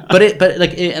 Yeah.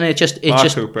 It's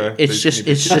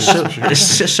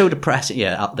just so depressing.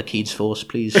 Yeah, at the Keeds Force,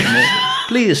 please,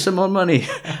 please, some more money.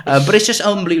 But it's just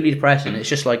unbelievably depressing. It's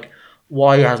just like,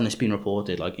 why hasn't this been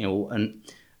reported? Like, and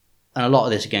a lot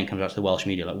of this again comes out to the Welsh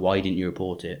media. Like, why didn't you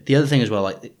report it? The other thing as well,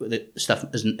 like the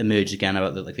stuff hasn't emerged again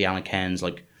about like the Alan Cairns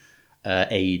like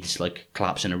AIDS like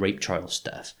collapse in a rape trial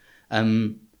stuff.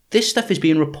 This stuff is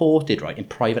being reported right in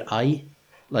Private Eye,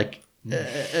 like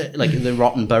the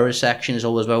Rotten Boroughs section is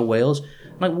all about Wales.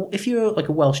 Like, if you're like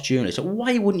a Welsh journalist,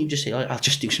 why wouldn't you just say, I'll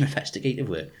just do some investigative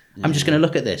work? I'm just going to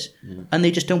look at this, and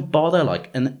they just don't bother. Like,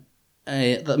 and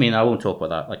I mean, I won't talk about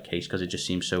that like case because it just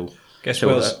seems so. I guess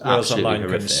Wales Online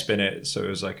couldn't spin it, so it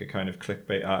was like a kind of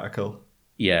clickbait article.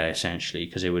 Yeah, essentially,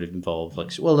 because it would have involved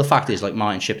like. Well, the fact is, like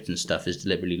Martin Shipton stuff is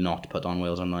deliberately not put on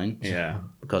Wales Online. Yeah,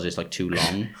 because it's like too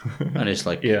long, and it's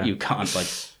like you can't like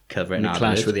cover it. And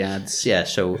clash with the ads. Yeah,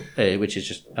 so which is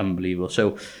just unbelievable.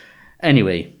 So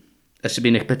anyway, this has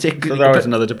been a particularly. So that was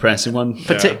another depressing one.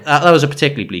 That was a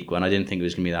particularly bleak one. I didn't think it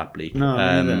was going to be that bleak. No,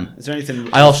 neither. Is there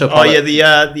anything? I also. We were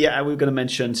going to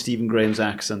mention Stephen Graham's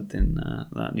accent in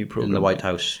that new program in the White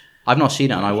House. I've not seen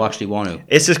it, and I actually want to.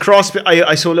 It's this cross.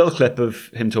 I saw a little clip of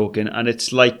him talking, and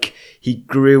it's like he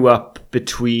grew up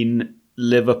between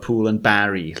Liverpool and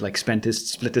Barry, like split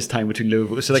his time between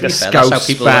Liverpool. So like a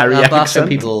Scouse Barry accent. That's how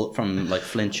people from like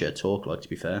Flintshire talk. Like, to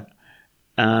be fair.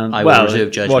 I will reserve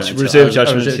judgment. Reserve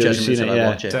judgment until I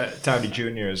watch it. Downey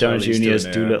Jr. as well. Downey Jr.'s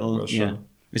Doolittle. Yeah.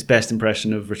 His best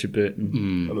impression of Richard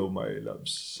Burton. Hello, my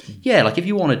loves. Yeah, like if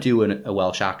you want to do a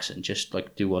Welsh accent, just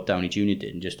like do what Downey Jr. did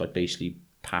and just like basically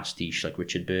pastiche like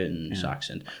Richard Burton's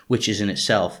accent, which is in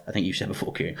itself, I think you said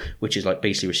before, Kieran, which is like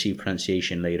basically received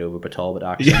pronunciation laid over Talbot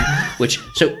accent.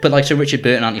 So Richard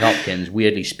Burton, Anthony Hopkins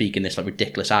weirdly speak in this like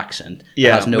ridiculous accent.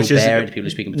 Yeah, has no bearing to people who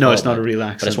speak in Talbot. No, it's not a real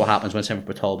accent. But it's what happens when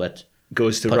someone Talbot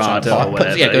goes to RADA or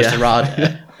whatever. Goes to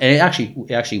RADA. And it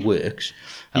actually works.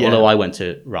 Although I went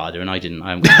to RADA and I didn't.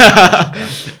 And I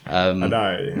haven't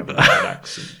got an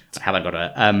accent. I haven't got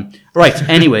a... Right,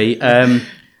 anyway,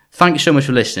 thank you so much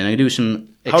for listening. I'm going to do some...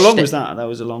 How long was that? That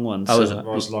was a long one. It was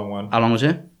a long one. How long was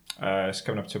it? It's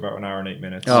coming up to about an hour and 8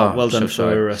 minutes. Oh, well done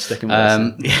for sticking with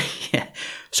us. Yeah.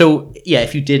 So,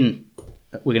 if you didn't...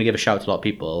 We're going to give a shout out to a lot of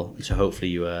people. So hopefully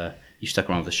you stuck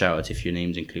around for the shout out if your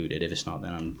name's included. If it's not,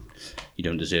 then you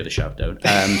don't deserve a shout out.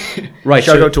 Right,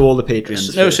 shout out to all the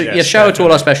Patreons. Shout out to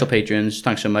all our special patrons.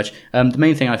 Thanks so much. The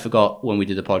main thing I forgot when we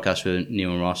did the podcast for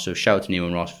Neil and Ross. So shout out to Neil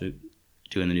and Ross for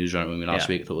doing the news round with me last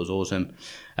week. I thought it was awesome.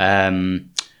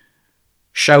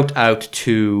 Shout out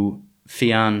to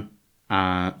Fian.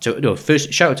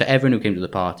 First shout out to everyone who came to the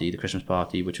party, the Christmas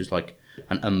party, which was like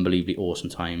an unbelievably awesome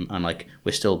time, and like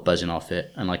we're still buzzing off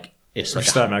it, and like it's like we're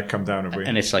starting to come down, have we?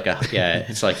 And it's like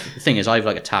it's like the thing is I've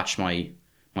like attached my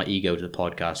ego to the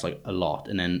podcast like a lot,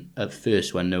 and then at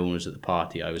first when no one was at the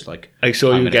party, I was like, I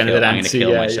saw you again with I'm going to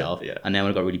kill myself, and then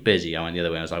when I got really busy, I went the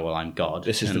other way. I was like, well, I'm God.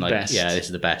 This is the best. Yeah, this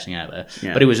is the best thing ever.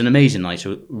 Yeah. But it was an amazing night,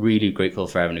 so really grateful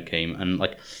for everyone who came, and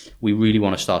like we really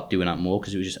want to start doing that more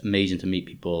because it was just amazing to meet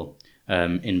people.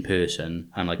 in person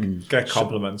and like Get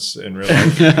compliments in real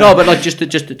life. no, but like just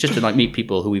to like meet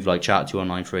people who we've like chatted to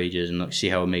online for ages and like see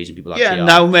how amazing people actually Yeah, are.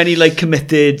 now many like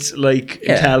committed, like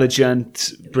Yeah.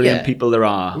 intelligent, brilliant Yeah. people there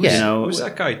are. Yeah. You know, Was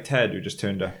that guy Ted who just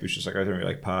turned up? He was just like, I don't really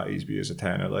like parties, but he was a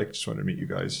tenor. Like, just wanted to meet you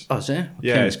guys. Oh, is it?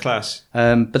 Yeah, Okay. it's class.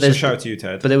 But So there's shout out to you,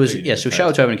 Ted. But there was Yeah, so Ted. shout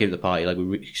out to everyone who came to the party. Like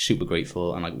we're super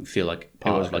grateful and like we feel like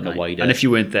part of like a wider and if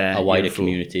you weren't there, a wider you're a fool.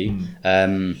 community.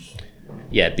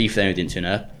 Yeah, beef then who didn't turn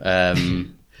up.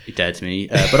 He dead to me.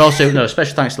 But also no,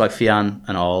 special thanks to like Fian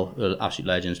and all absolute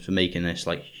legends for making this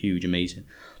like huge, amazing,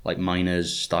 like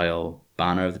miners style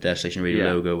banner of the Destination Radio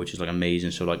Yeah. logo, which is like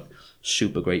amazing. So like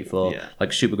super grateful. Yeah.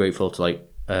 Like super grateful to like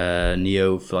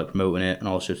Neo for like promoting it, and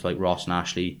also to like Ross and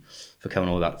Ashley for coming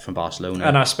all that from Barcelona.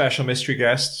 And our special mystery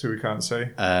guests, who we can't say.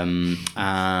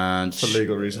 And For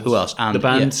legal reasons. who else? And The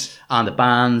bands. yeah, and the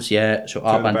bands, yeah. So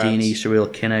Art the Bandini, bands. Surreal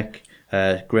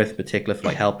Kinnock, Griff in particular for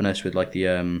like helping us with like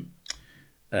the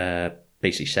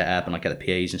basically set up and like get the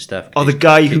PAs and stuff. Oh, the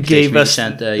guy who Kids gave Media us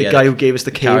Centre, the guy who gave us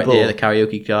the cable. the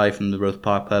karaoke guy from the Roth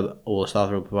Park Pub, all the staff at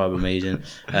the Roth Park were amazing.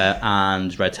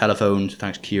 And Red Telephone,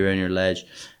 thanks Kieran, you're a ledge.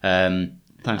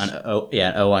 Thanks. And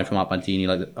Owen from Art Bandini,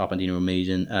 like Art Bandini were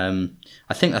amazing.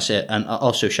 I think that's it. And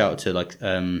also shout out to like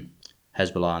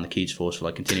Hezbollah and the Keats Force for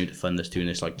like continuing to fund us doing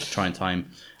this like trying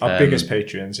time. Our biggest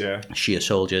patrons, yeah. Shia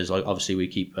soldiers, like obviously we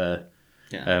keep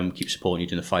keep supporting you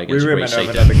during the fight We against were Ray meant to have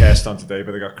Satan. another guest on today,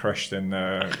 but they got crushed in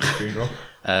the funeral.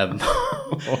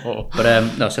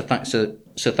 But no, so thanks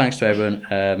to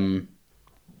everyone.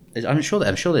 I'm sure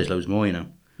there's loads more, you know.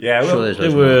 Yeah, I'm sure we'll, there's There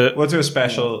loads more. were we'll do a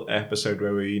special episode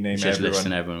where we name Just everyone.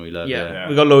 listing everyone we love. yeah, Yeah.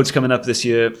 we got loads coming up this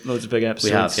year. Loads of big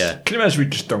episodes. We have, yeah. Can you imagine we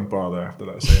just don't bother after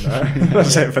that saying that?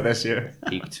 That's it for this year.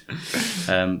 Peaked.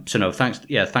 So no,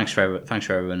 thanks for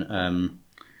everyone.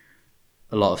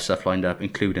 A lot of stuff lined up,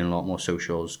 including a lot more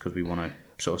socials, because we want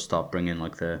to sort of start bringing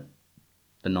like the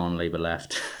non-Labour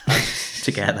left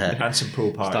together. And some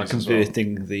pool parties Start as well.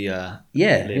 converting the Yeah,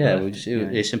 Labour yeah. left.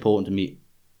 It's important to meet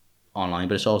online,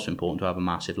 but it's also important to have a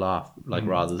massive laugh. Like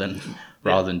rather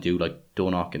than do like door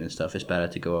knocking and stuff, it's better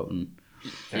to go out and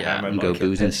hammer go like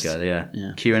boozing this. together. Yeah.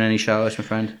 Yeah. Kieran, any shout outs, my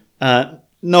friend?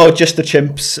 No, just the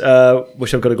chimps,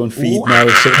 which I've got to go and feed now.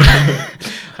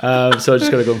 So I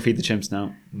just got to go and feed the chimps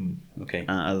now. Okay.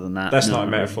 Other than that, That's no, not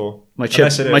a metaphor. My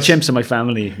Unless it is. chimps are my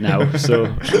family now.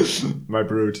 So My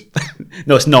brood.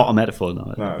 no, it's not a metaphor.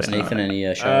 No. No, it's Nathan,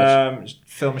 any shout outs?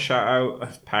 Film shout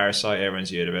out. Parasite, everyone's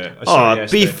heard of it. I saw it Oh,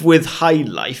 yesterday. Beef with High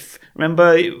Life.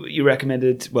 Remember you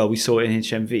recommended? Well, we saw it in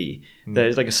HMV.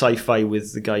 There's like a sci-fi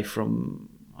with the guy from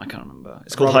I can't remember.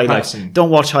 It's called Robert High Pattinson. Life. Don't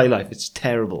watch High Life. It's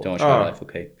terrible. Don't watch Oh. High Life,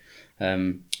 okay.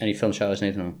 Any film shout outs,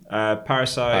 Nathan?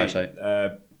 Parasite.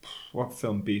 Parasite. What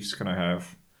film beefs can I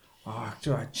have? Oh,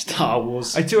 Star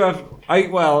Wars. I do have.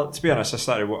 Well, to be honest, I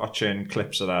started watching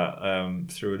clips of that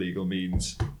through illegal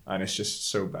means, and it's just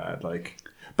so bad. Like,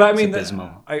 but I mean,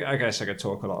 abysmal. I guess I could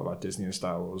talk a lot about Disney and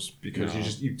Star Wars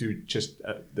because you do just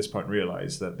at this point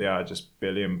realize that they are just £1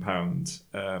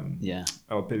 billion, Yeah.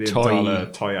 or $1 billion Toy.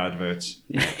 toy adverts.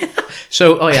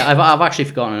 So, I've actually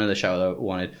forgotten another shout out I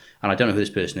wanted, and I don't know who this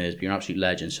person is, but you're an absolute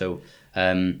legend. So,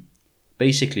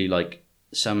 basically, like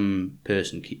some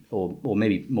person, or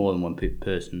maybe more than one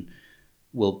person,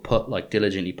 will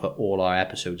diligently put all our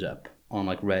episodes up on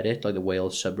like Reddit, like the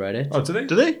Wales subreddit. Oh, do they?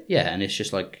 Do they? Yeah, and it's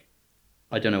just like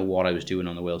I don't know what I was doing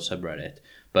on the Wales subreddit,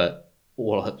 but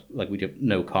we did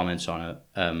no comments on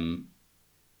it.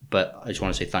 But I just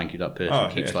want to say thank you to that person Oh,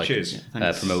 who keeps yeah, cheers.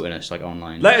 promoting us like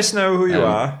online. Let us know who you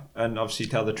are, and obviously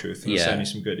tell the truth. And Yeah. send you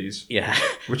some goodies, Yeah.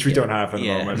 which we don't have at the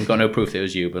Yeah, moment. we've got no proof that it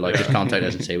was you, but like just contact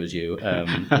us and say it was you,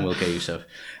 and we'll get you stuff.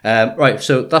 Right,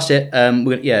 so that's it.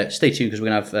 Stay tuned because we're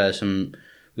gonna have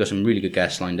we've got some really good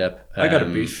guests lined up. I got a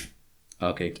beef.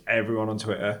 Okay, Everyone on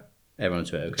Twitter everyone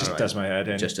to it. Okay. just does my head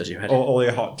in. Just does your head all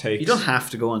your hot takes. You don't have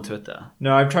to go on Twitter.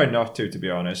 No, I've tried not to be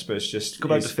honest, but it's just Go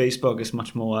back to Facebook. It's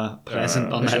much more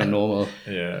pleasant on It's there. not normal.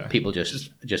 Yeah. People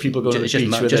just people go to the it's just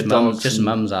beach with their dogs just and-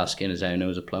 mums asking is how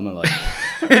knows a plumber like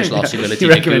just lost the ability to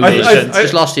Recommendations. Google. I-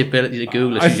 Just lost the ability to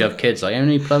Google if you have kids. Like, how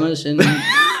many plumbers in?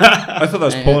 I thought that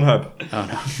was Pornhub.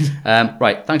 Oh no.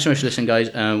 Right. Thanks so much for listening, guys,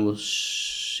 and we'll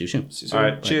see you soon. All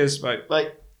right, cheers, bye.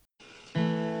 Like.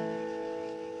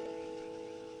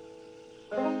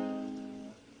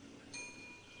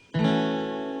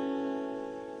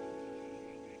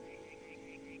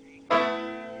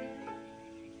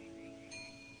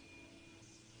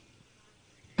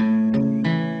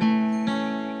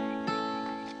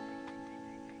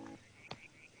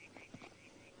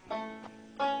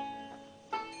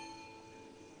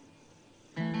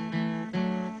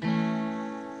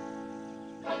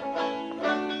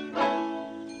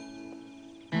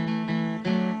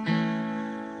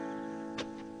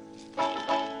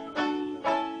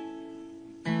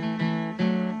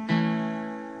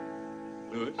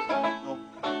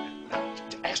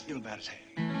 about his head.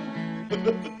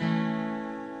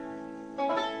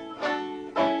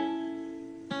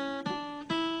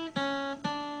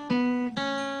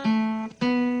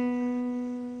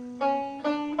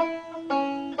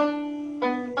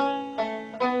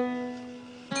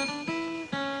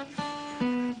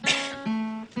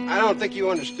 I don't think you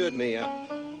understood me.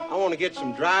 I want to get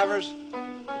some drivers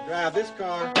to drive this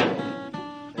car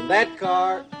and that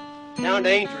car down to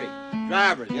Aintree.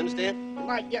 Drivers, you understand? You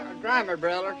might get a driver,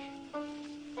 brother.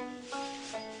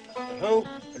 Who?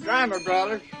 A driver,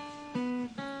 brother.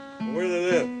 Where do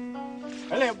they live?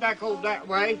 I live back over that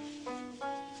way.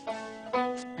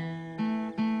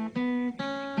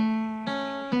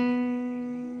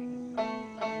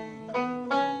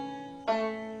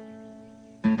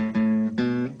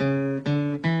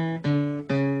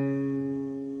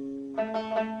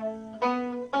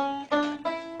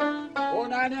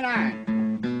 $4.99.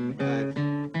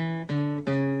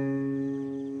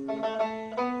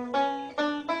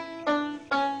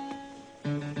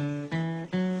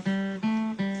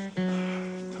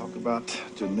 Talk about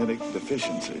genetic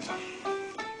deficiencies.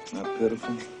 Isn't that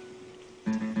pitiful?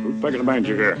 Who's picking the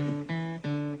manger here?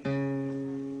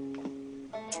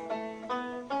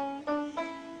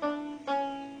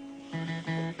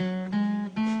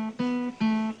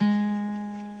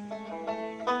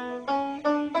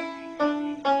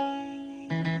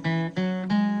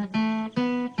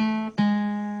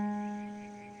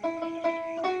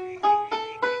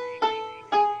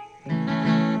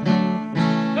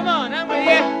 Come on, I'm with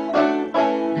you.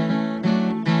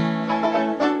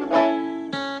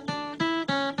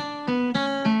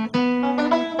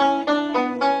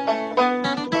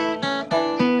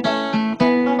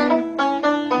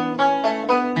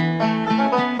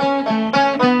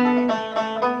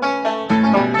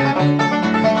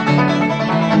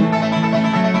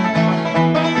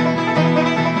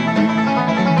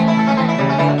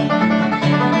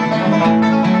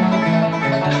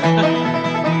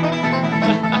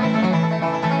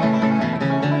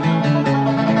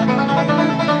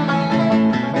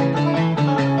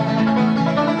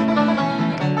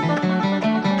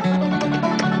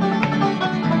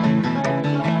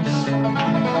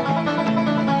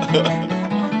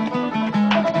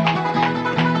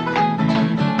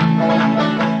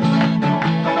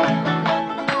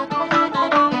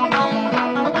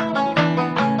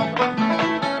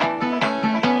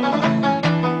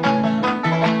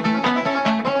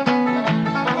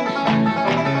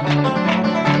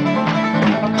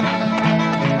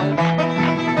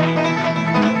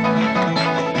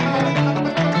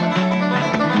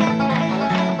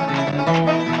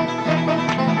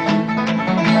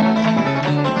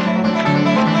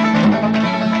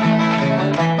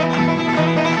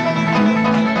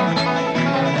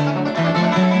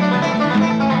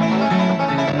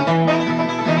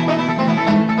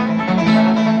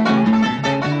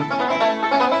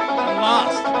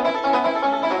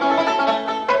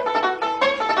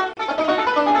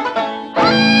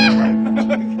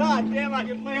 God damn, I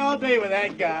could play all day with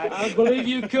that guy. I believe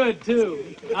you could,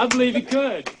 too. I believe you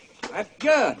could. That's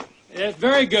good. That's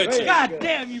very good, sir. God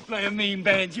damn, you play a mean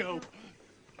banjo.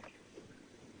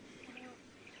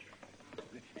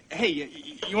 Hey,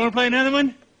 you want to play another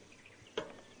one?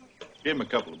 Give him a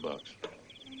couple of bucks.